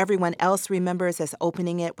 what everyone else remembers as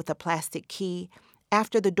opening it with a plastic key,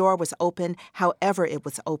 after the door was opened, however it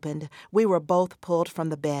was opened, we were both pulled from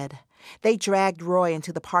the bed. They dragged Roy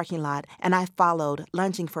into the parking lot, and I followed,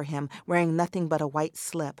 lunging for him, wearing nothing but a white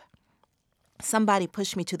slip. Somebody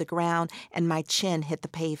pushed me to the ground, and my chin hit the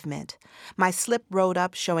pavement. My slip rode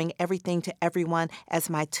up, showing everything to everyone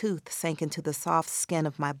as my tooth sank into the soft skin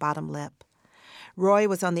of my bottom lip. Roy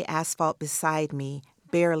was on the asphalt beside me,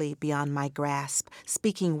 barely beyond my grasp,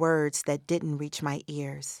 speaking words that didn't reach my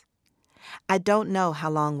ears. I don't know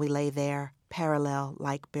how long we lay there, parallel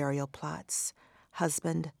like burial plots.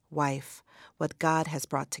 Husband, wife, what God has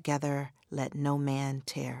brought together, let no man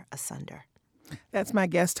tear asunder. That's my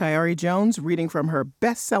guest, Tayari Jones, reading from her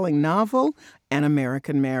best-selling novel, An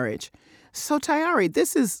American Marriage. So, Tayari,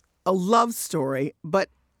 this is a love story, but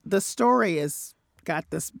the story has got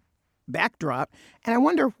this backdrop, and I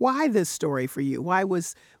wonder why this story for you? Why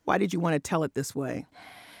did you want to tell it this way?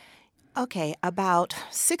 Okay, about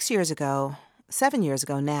 7 years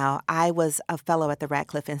ago now, I was a fellow at the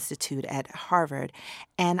Radcliffe Institute at Harvard,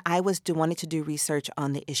 and I was wanting to do research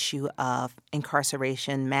on the issue of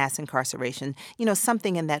incarceration, mass incarceration,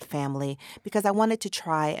 something in that family, because I wanted to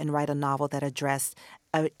try and write a novel that addressed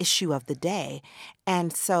an issue of the day.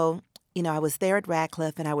 And so, I was there at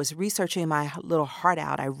Radcliffe, and I was researching my little heart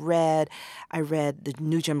out. I read The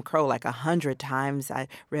New Jim Crow like 100 times. I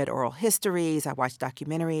read oral histories. I watched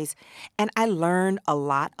documentaries. And I learned a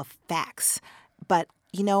lot of facts. But,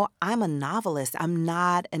 I'm a novelist. I'm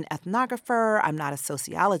not an ethnographer. I'm not a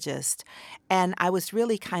sociologist. And I was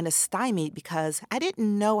really kind of stymied because I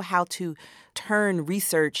didn't know how to turn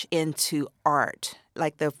research into art,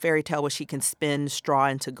 like the fairy tale where she can spin straw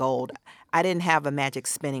into gold. I didn't have a magic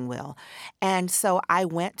spinning wheel. And so I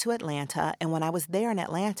went to Atlanta, and when I was there in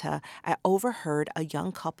Atlanta, I overheard a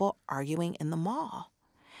young couple arguing in the mall.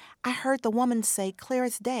 I heard the woman say clear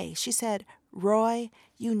as day. She said, "Roy,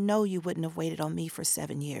 you know you wouldn't have waited on me for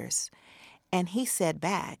 7 years." And he said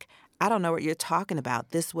back, "I don't know what you're talking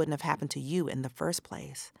about. This wouldn't have happened to you in the first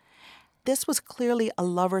place." This was clearly a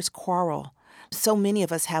lover's quarrel. So many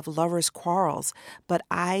of us have lover's quarrels, but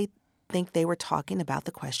I think they were talking about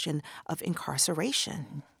the question of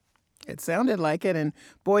incarceration. It sounded like it, and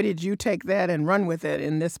boy, did you take that and run with it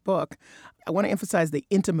in this book. I want to emphasize the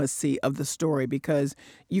intimacy of the story because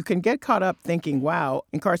you can get caught up thinking, wow,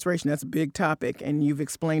 incarceration, that's a big topic, and you've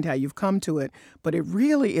explained how you've come to it, but it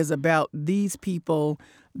really is about these people,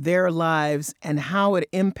 their lives, and how it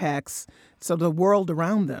impacts the world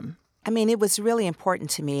around them. I mean, it was really important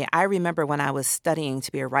to me. I remember when I was studying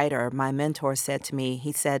to be a writer, my mentor said to me,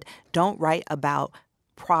 he said, "Don't write about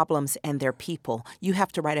problems and their people. You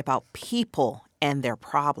have to write about people and their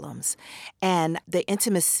problems." And the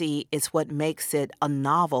intimacy is what makes it a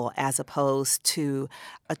novel as opposed to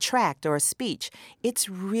a tract or a speech. It's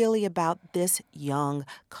really about this young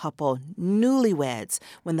couple, newlyweds,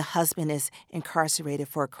 when the husband is incarcerated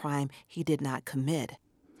for a crime he did not commit.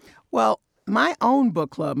 Well, my own book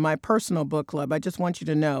club, my personal book club, I just want you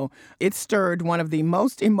to know, it stirred one of the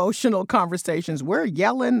most emotional conversations. We're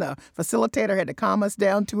yelling. The facilitator had to calm us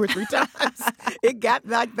down 2 or 3 times. It got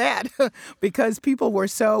like that because people were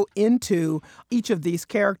so into each of these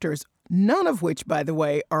characters, none of which, by the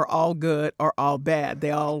way, are all good or all bad.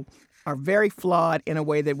 They all are very flawed in a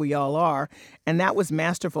way that we all are, and that was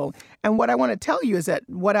masterful. And what I want to tell you is that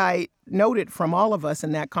what I noted from all of us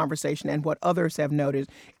in that conversation and what others have noted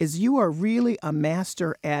is you are really a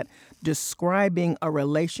master at describing a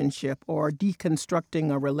relationship or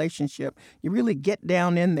deconstructing a relationship. You really get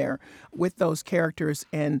down in there with those characters,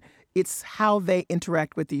 and it's how they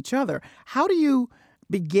interact with each other. How do you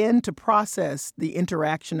begin to process the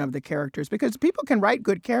interaction of the characters? Because people can write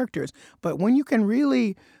good characters, but when you can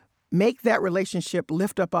really make that relationship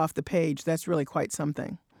lift up off the page, that's really quite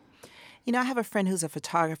something. You know, I have a friend who's a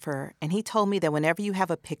photographer, and he told me that whenever you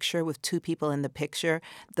have a picture with two people in the picture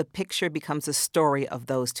becomes a story of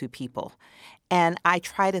those two people. And I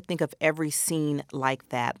try to think of every scene like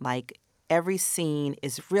that. Like, every scene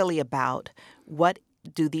is really about what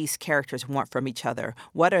do these characters want from each other?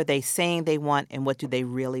 What are they saying they want, and what do they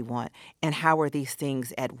really want? And how are these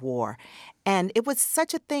things at war? And it was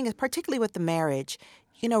such a thing, particularly with the marriage.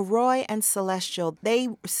 You know, Roy and Celestial, they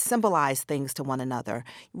symbolize things to one another.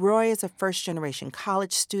 Roy is a first-generation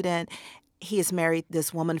college student. He has married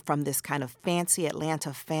this woman from this kind of fancy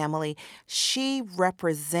Atlanta family. She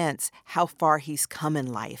represents how far he's come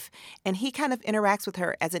in life. And he kind of interacts with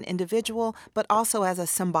her as an individual, but also as a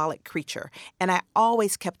symbolic creature. And I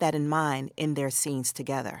always kept that in mind in their scenes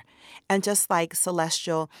together. And just like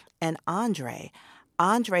Celestial and Andre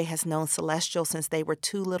has known Celestial since they were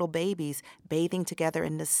two little babies bathing together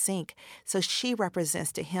in the sink. So she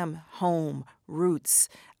represents to him home, roots,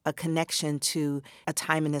 a connection to a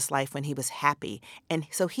time in his life when he was happy. And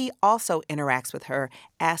so he also interacts with her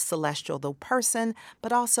as Celestial, the person,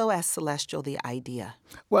 but also as Celestial, the idea.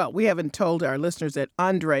 Well, we haven't told our listeners that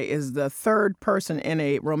Andre is the third person in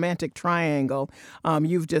a romantic triangle.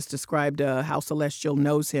 You've just described how Celestial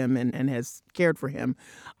knows him and has cared for him.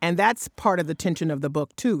 And that's part of the tension of the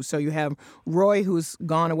book, too. So you have Roy, who's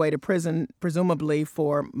gone away to prison, presumably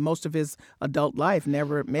for most of his adult life,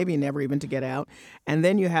 maybe never even to get out. And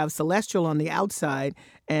then you have Celestial on the outside,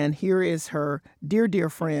 and here is her dear, dear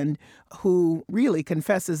friend who really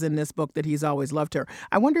confesses in this book that he's always loved her.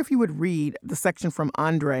 I wonder if you would read the section from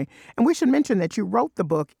Andre. And we should mention that you wrote the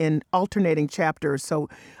book in alternating chapters. So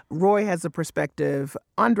Roy has a perspective,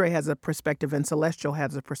 Andre has a perspective, and Celestial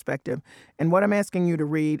has a perspective. And what I'm asking you to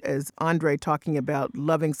read is Andre talking about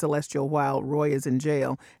loving Celestial while Roy is in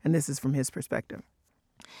jail. And this is from his perspective.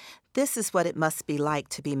 This is what it must be like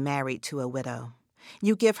to be married to a widow.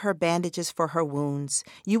 You give her bandages for her wounds.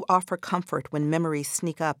 You offer comfort when memories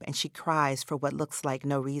sneak up and she cries for what looks like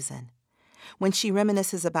no reason. When she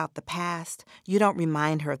reminisces about the past, you don't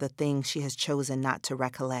remind her of the things she has chosen not to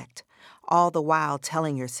recollect, all the while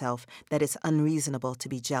telling yourself that it's unreasonable to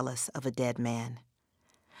be jealous of a dead man.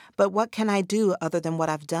 But what can I do other than what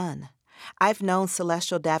I've done? I've known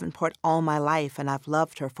Celestial Davenport all my life, and I've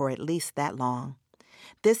loved her for at least that long.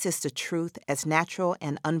 This is the truth, as natural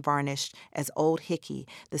and unvarnished as Old Hickey,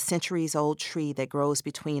 the centuries-old tree that grows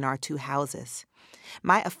between our two houses.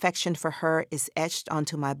 My affection for her is etched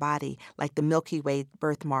onto my body like the Milky Way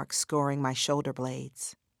birthmark scoring my shoulder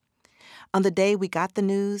blades. On the day we got the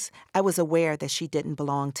news, I was aware that she didn't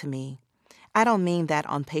belong to me. I don't mean that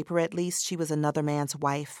on paper, at least, she was another man's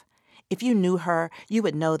wife. If you knew her, you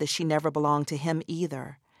would know that she never belonged to him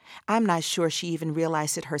either. I'm not sure she even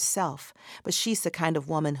realized it herself, but she's the kind of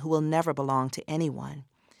woman who will never belong to anyone.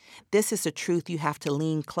 This is a truth you have to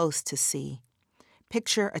lean close to see.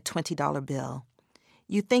 Picture a $20 bill.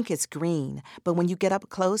 You think it's green, but when you get up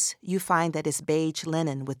close, you find that it's beige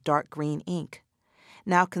linen with dark green ink.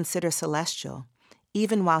 Now consider Celestial.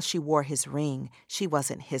 Even while she wore his ring, she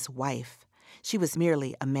wasn't his wife. She was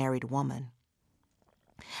merely a married woman.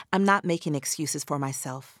 I'm not making excuses for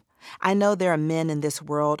myself. I know there are men in this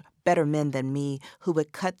world, better men than me, who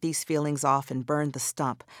would cut these feelings off and burn the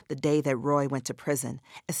stump the day that Roy went to prison,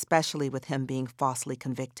 especially with him being falsely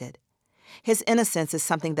convicted. His innocence is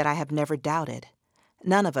something that I have never doubted.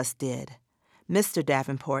 None of us did. Mr.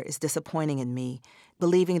 Davenport is disappointing in me,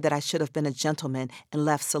 believing that I should have been a gentleman and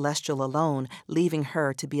left Celestial alone, leaving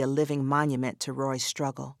her to be a living monument to Roy's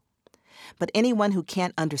struggle. But anyone who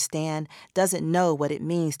can't understand doesn't know what it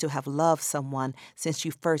means to have loved someone since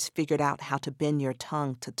you first figured out how to bend your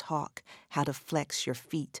tongue to talk, how to flex your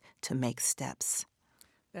feet to make steps.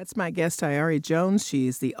 That's my guest, Tayari Jones.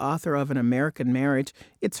 She's the author of An American Marriage.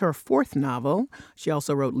 It's her fourth novel. She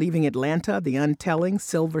also wrote Leaving Atlanta, The Untelling,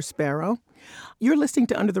 Silver Sparrow. You're listening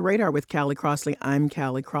to Under the Radar with Callie Crossley. I'm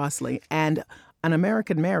Callie Crossley. And An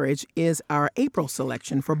American Marriage is our April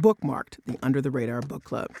selection for Bookmarked, the Under the Radar Book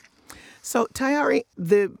Club. So, Tayari,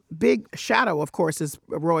 the big shadow, of course, is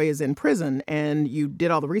Roy is in prison, and you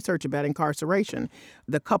did all the research about incarceration.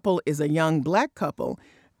 The couple is a young black couple.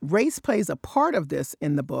 Race plays a part of this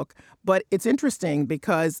in the book, but it's interesting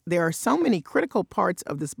because there are so many critical parts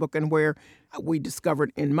of this book, and where we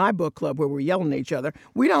discovered in my book club where we're yelling at each other,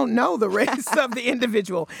 we don't know the race of the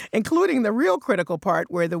individual, including the real critical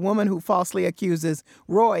part where the woman who falsely accuses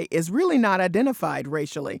Roy is really not identified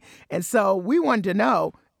racially. And so we wanted to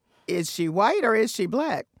know, is she white or is she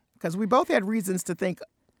black? Because we both had reasons to think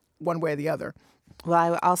one way or the other. Well,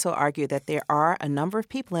 I would also argue that there are a number of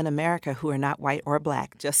people in America who are not white or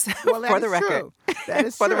black, just Well, that for the is record. true. That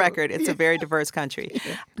is For the true. record, it's a very diverse country.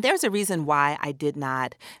 There's a reason why I did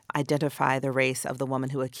not identify the race of the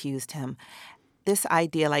woman who accused him. This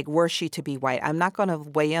idea, like, were she to be white? I'm not going to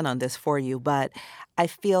weigh in on this for you, but I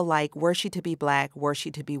feel like were she to be black, were she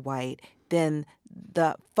to be white, then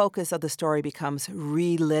the focus of the story becomes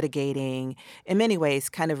relitigating, in many ways,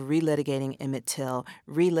 kind of relitigating Emmett Till,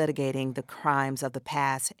 relitigating the crimes of the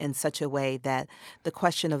past in such a way that the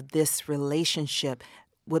question of this relationship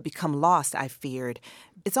would become lost, I feared.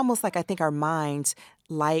 It's almost like I think our minds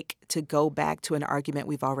like to go back to an argument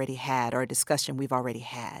we've already had or a discussion we've already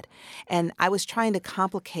had. And I was trying to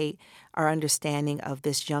complicate our understanding of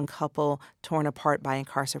this young couple torn apart by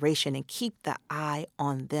incarceration and keep the eye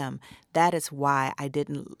on them. That is why I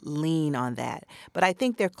didn't lean on that. But I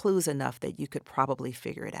think there are clues enough that you could probably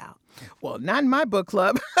figure it out. Well, not in my book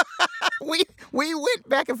club. We went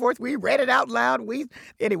back and forth. We read it out loud.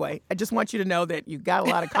 Anyway, I just want you to know that you got a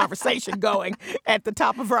lot of conversation going at the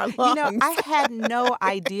top of our lungs. You know, I had no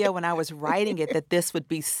idea when I was writing it that this would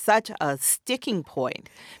be such a sticking point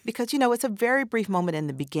because, you know, it's a very brief moment in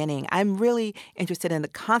the beginning. I'm really interested in the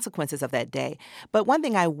consequences of that day. But one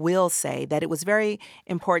thing I will say that it was very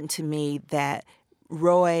important to me that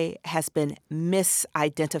Roy has been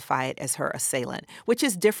misidentified as her assailant, which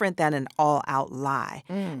is different than an all-out lie.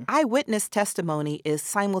 Eyewitness testimony is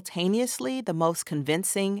simultaneously the most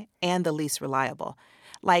convincing and the least reliable.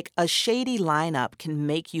 Like, a shady lineup can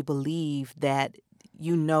make you believe that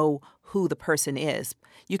you know who the person is.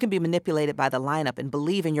 You can be manipulated by the lineup and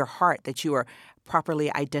believe in your heart that you are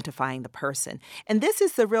properly identifying the person. And this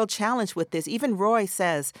is the real challenge with this. Even Roy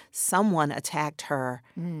says, someone attacked her.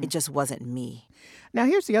 It just wasn't me. Now,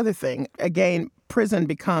 here's the other thing. Again, prison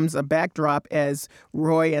becomes a backdrop as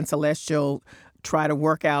Roy and Celestial try to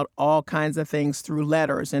work out all kinds of things through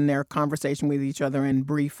letters in their conversation with each other in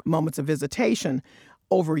brief moments of visitation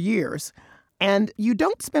over years. And you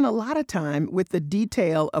don't spend a lot of time with the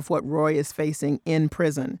detail of what Roy is facing in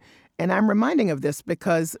prison. And I'm reminding of this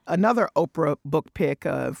because another Oprah book pick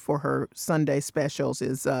for her Sunday specials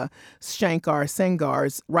is Shankar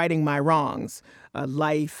Singar's Righting My Wrongs,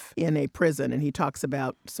 Life in a Prison. And he talks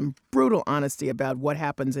about some brutal honesty about what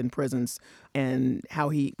happens in prisons and how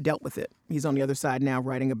he dealt with it. He's on the other side now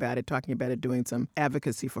writing about it, talking about it, doing some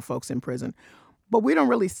advocacy for folks in prison. But we don't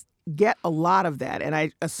really get a lot of that. And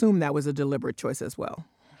I assume that was a deliberate choice as well.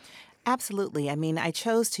 Absolutely. I mean, I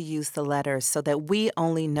chose to use the letters so that we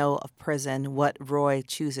only know of prison what Roy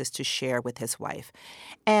chooses to share with his wife.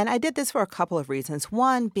 And I did this for a couple of reasons.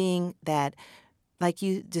 One being that, like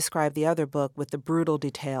you described the other book with the brutal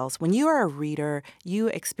details, when you are a reader, you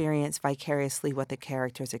experience vicariously what the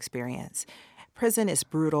characters experience. Prison is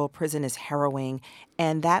brutal, prison is harrowing,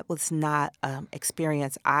 and that was not an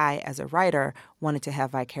experience I, as a writer, wanted to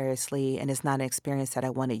have vicariously, and it's not an experience that I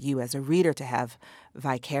wanted you, as a reader, to have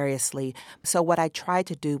vicariously. So what I tried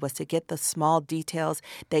to do was to get the small details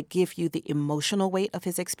that give you the emotional weight of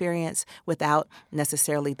his experience without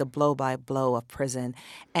necessarily the blow-by-blow of prison.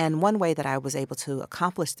 And one way that I was able to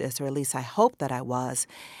accomplish this, or at least I hope that I was,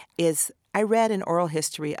 is I read an oral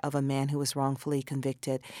history of a man who was wrongfully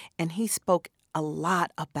convicted, and he spoke a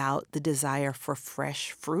lot about the desire for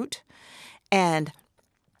fresh fruit. And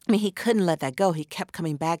I mean, he couldn't let that go. He kept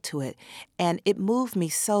coming back to it. And it moved me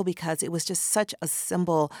so because it was just such a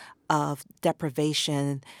symbol of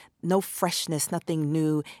deprivation, no freshness, nothing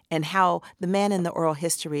new, and how the man in the oral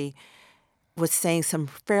history was saying some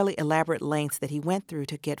fairly elaborate lengths that he went through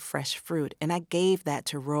to get fresh fruit. And I gave that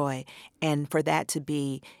to Roy, and for that to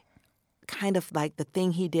be kind of like the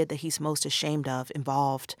thing he did that he's most ashamed of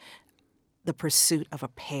involved the pursuit of a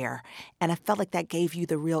pear. And I felt like that gave you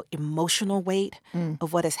the real emotional weight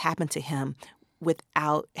of what has happened to him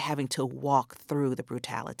without having to walk through the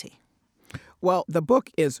brutality. Well, the book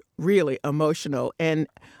is really emotional. And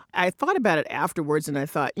I thought about it afterwards and I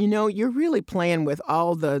thought, you know, you're really playing with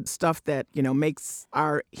all the stuff that, you know, makes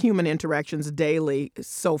our human interactions daily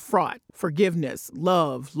so fraught. Forgiveness,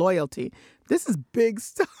 love, loyalty. This is big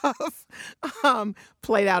stuff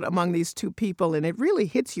played out among these two people. And it really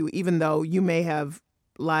hits you, even though you may have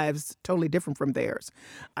lives totally different from theirs.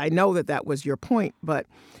 I know that that was your point, but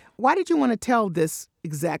why did you want to tell this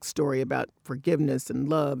exact story about forgiveness and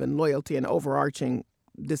love and loyalty and overarching,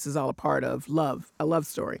 this is all a part of love, a love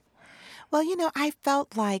story? Well, you know, I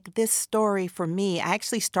felt like this story for me, I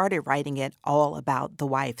actually started writing it all about the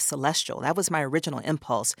wife, Celestial. That was my original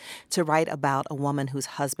impulse, to write about a woman whose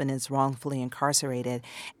husband is wrongfully incarcerated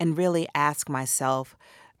and really ask myself,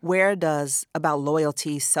 where does about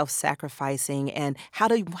loyalty, self-sacrificing, and how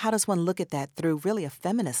does one look at that through really a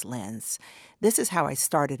feminist lens? This is how I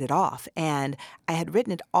started it off, and I had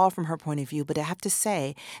written it all from her point of view, but I have to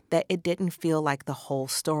say that it didn't feel like the whole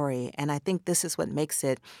story, and I think this is what makes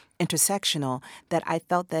it intersectional, that I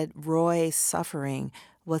felt that Roy's suffering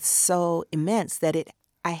was so immense that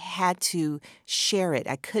I had to share it.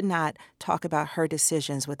 I could not talk about her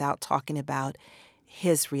decisions without talking about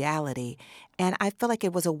his reality. And I feel like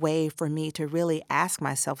it was a way for me to really ask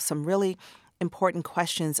myself some really important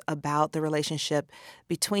questions about the relationship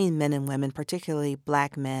between men and women, particularly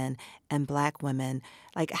Black men and Black women.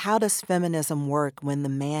 Like, how does feminism work when the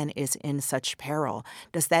man is in such peril?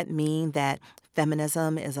 Does that mean that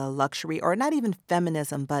feminism is a luxury, or not even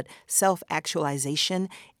feminism, but self-actualization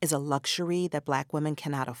is a luxury that Black women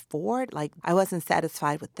cannot afford? Like, I wasn't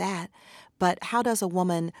satisfied with that. But how does a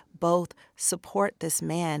woman both support this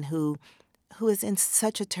man who is in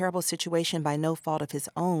such a terrible situation by no fault of his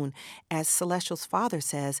own? As Celestial's father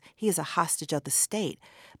says, he is a hostage of the state.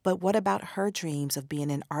 But what about her dreams of being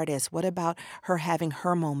an artist? What about her having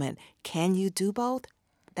her moment? Can you do both?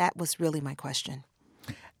 That was really my question.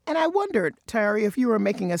 And I wondered, Tayari, if you were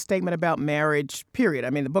making a statement about marriage, period. I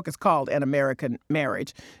mean, the book is called An American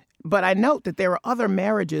Marriage. But I note that there are other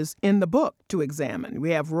marriages in the book to examine.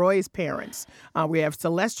 We have Roy's parents. We have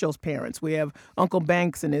Celestial's parents. We have Uncle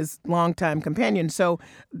Banks and his longtime companion. So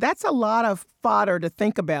that's a lot of fodder to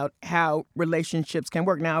think about how relationships can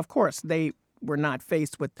work. Now, of course, they were not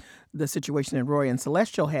faced with the situation that Roy and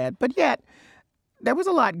Celestial had, but yet there was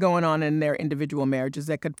a lot going on in their individual marriages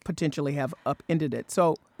that could potentially have upended it.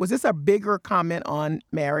 So was this a bigger comment on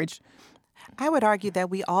marriage? I would argue that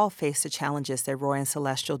we all face the challenges that Roy and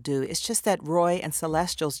Celestial do. It's just that Roy and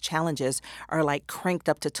Celestial's challenges are like cranked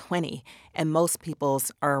up to 20, and most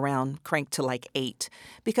people's are around cranked to like 8.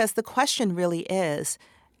 Because the question really is,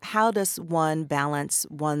 how does one balance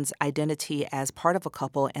one's identity as part of a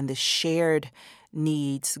couple and the shared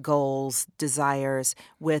needs, goals, desires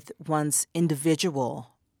with one's individual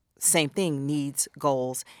same thing, needs,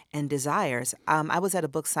 goals, and desires. I was at a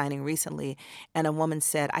book signing recently, and a woman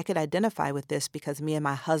said, I could identify with this because me and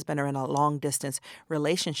my husband are in a long-distance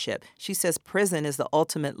relationship. She says prison is the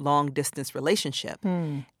ultimate long-distance relationship.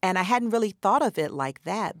 And I hadn't really thought of it like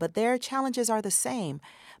that, but their challenges are the same.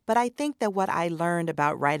 But I think that what I learned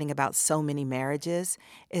about writing about so many marriages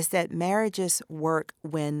is that marriages work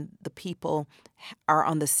when the people are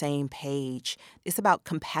on the same page. It's about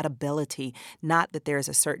compatibility, not that there's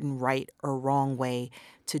a certain right or wrong way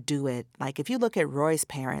to do it. Like if you look at Roy's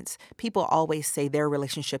parents, people always say their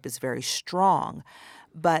relationship is very strong.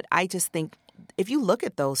 But I just think if you look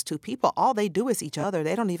at those two people, all they do is each other.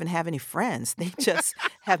 They don't even have any friends. They just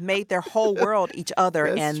have made their whole world each other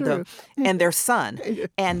and their son.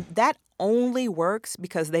 And that only works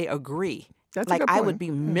because they agree. That's like I would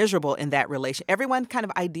be miserable in that relation. Everyone kind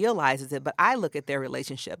of idealizes it, but I look at their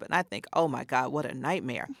relationship and I think, oh my God, what a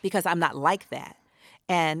nightmare, because I'm not like that.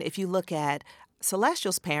 And if you look at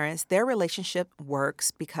Celestial's parents, their relationship works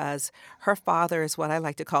because her father is what I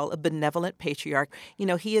like to call a benevolent patriarch. You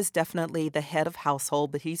know, he is definitely the head of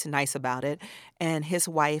household, but he's nice about it. And his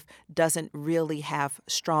wife doesn't really have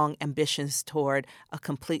strong ambitions toward a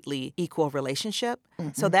completely equal relationship.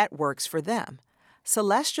 So that works for them.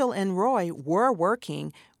 Celestial and Roy were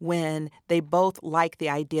working when they both liked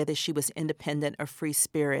the idea that she was independent, a free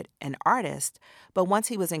spirit, an artist. But once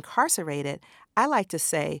he was incarcerated, I like to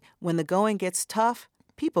say when the going gets tough,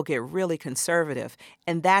 people get really conservative.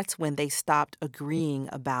 And that's when they stopped agreeing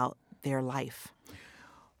about their life.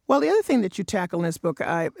 Well, the other thing that you tackle in this book,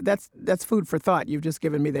 that's food for thought you've just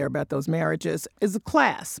given me there about those marriages, is the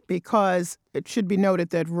class, because it should be noted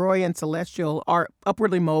that Roy and Celestial are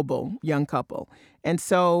upwardly mobile young couple. And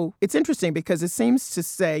so it's interesting because it seems to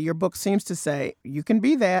say, your book seems to say, you can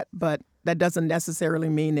be that, but that doesn't necessarily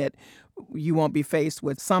mean that you won't be faced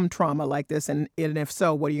with some trauma like this. And if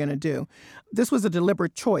so, what are you going to do? This was a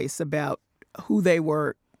deliberate choice about who they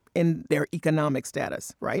were in their economic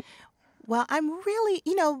status, right? Well, I'm really,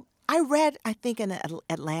 I read, I think in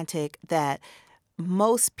Atlantic that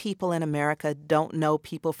most people in America don't know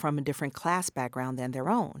people from a different class background than their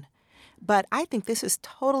own. But I think this is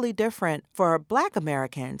totally different for Black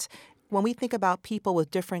Americans. When we think about people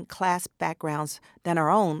with different class backgrounds than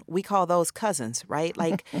our own, we call those cousins, right?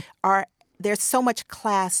 Like there's so much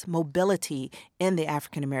class mobility in the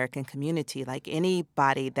African American community. Like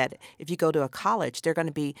anybody that, if you go to a college, there are going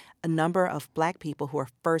to be a number of Black people who are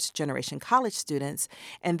first generation college students,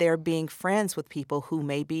 and they're being friends with people who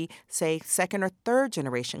may be, say, second or third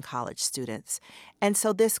generation college students. And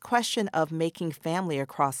so this question of making family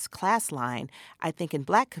across class line, I think in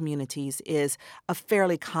Black communities is a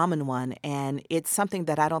fairly common one, and it's something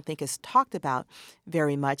that I don't think is talked about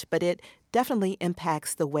very much, but it definitely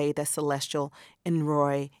impacts the way that Celestial and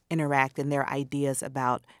Roy interact and their ideas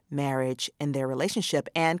about marriage and their relationship.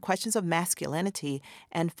 And questions of masculinity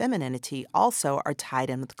and femininity also are tied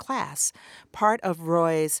in with class. Part of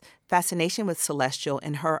Roy's fascination with Celestial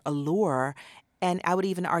and her allure, and I would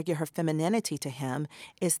even argue her femininity to him,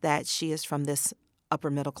 is that she is from this upper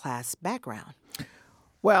middle class background.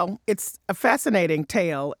 Well, it's a fascinating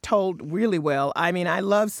tale told really well. I mean, I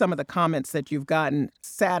love some of the comments that you've gotten.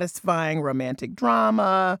 Satisfying romantic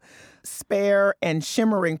drama, spare and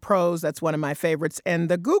shimmering prose. That's one of my favorites. And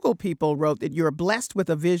the Google people wrote that you're blessed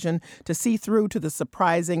with a vision to see through to the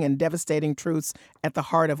surprising and devastating truths at the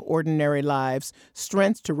heart of ordinary lives,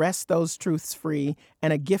 strength to wrest those truths free,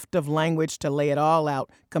 and a gift of language to lay it all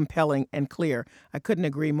out, compelling and clear. I couldn't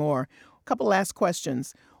agree more. A couple last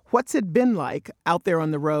questions. What's it been like out there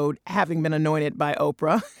on the road, having been anointed by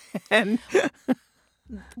Oprah? And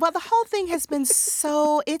well, the whole thing has been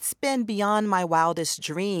it's been beyond my wildest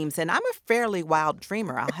dreams. And I'm a fairly wild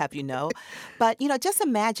dreamer, I'll have you know. But, just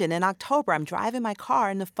imagine in October, I'm driving my car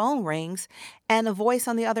and the phone rings and a voice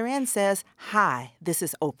on the other end says, "Hi, this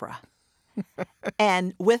is Oprah."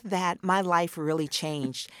 And with that, my life really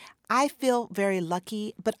changed. I feel very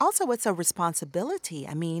lucky, but also it's a responsibility.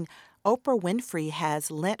 I mean, Oprah Winfrey has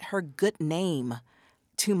lent her good name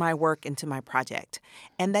to my work and to my project.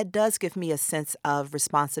 And that does give me a sense of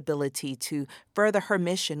responsibility to further her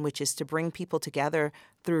mission, which is to bring people together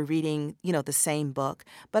through reading, the same book.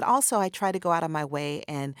 But also I try to go out of my way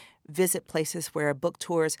and visit places where book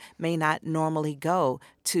tours may not normally go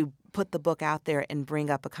to put the book out there and bring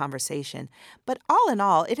up a conversation. But all in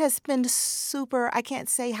all, it has been super. I can't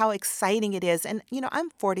say how exciting it is. And, I'm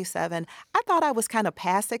 47. I thought I was kind of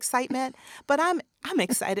past excitement, but I'm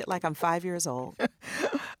excited like I'm 5 years old.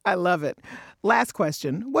 I love it. Last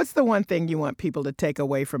question. What's the one thing you want people to take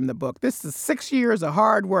away from the book? This is 6 years of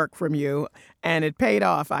hard work from you, and it paid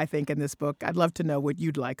off, I think, in this book. I'd love to know what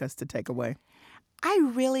you'd like us to take away. I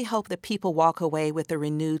really hope that people walk away with a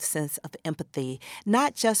renewed sense of empathy,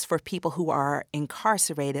 not just for people who are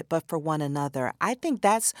incarcerated, but for one another. I think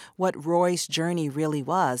that's what Roy's journey really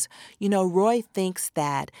was. Roy thinks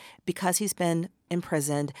that because he's been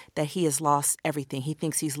imprisoned, that he has lost everything. He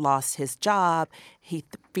thinks he's lost his job. He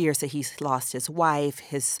fears that he's lost his wife,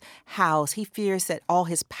 his house. He fears that all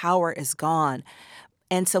his power is gone.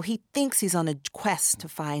 And so he thinks he's on a quest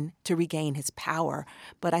to regain his power.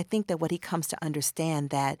 But I think that what he comes to understand,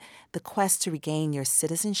 that the quest to regain your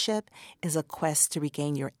citizenship is a quest to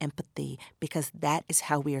regain your empathy, because that is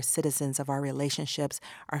how we are citizens of our relationships,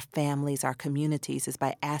 our families, our communities, is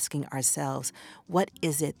by asking ourselves, what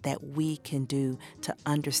is it that we can do to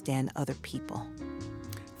understand other people?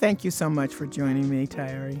 Thank you so much for joining me,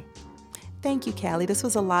 Tayari. Thank you, Callie. This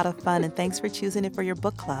was a lot of fun, and thanks for choosing it for your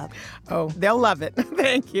book club. Oh, they'll love it.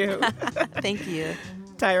 Thank you. Thank you.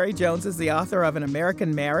 Tayari Jones is the author of An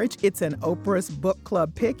American Marriage. It's an Oprah's Book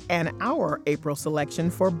Club pick and our April selection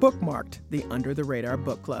for Bookmarked, the Under the Radar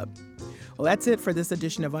Book Club. Well, that's it for this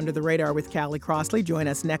edition of Under the Radar with Callie Crossley. Join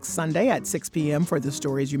us next Sunday at 6 p.m. for the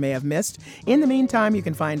stories you may have missed. In the meantime, you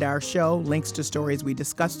can find our show, links to stories we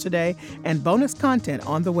discussed today, and bonus content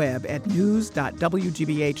on the web at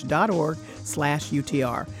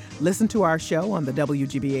news.wgbh.org/UTR. Listen to our show on the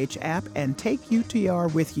WGBH app and take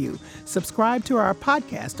UTR with you. Subscribe to our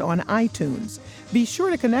podcast on iTunes. Be sure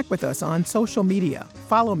to connect with us on social media.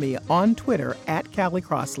 Follow me on Twitter at Callie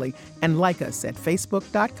Crossley and like us at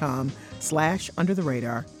facebook.com/Under the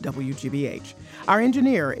Radar WGBH. Our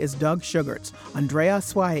engineer is Doug Sugarts. Andrea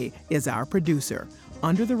Swahi is our producer.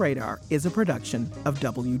 Under the Radar is a production of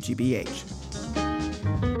WGBH.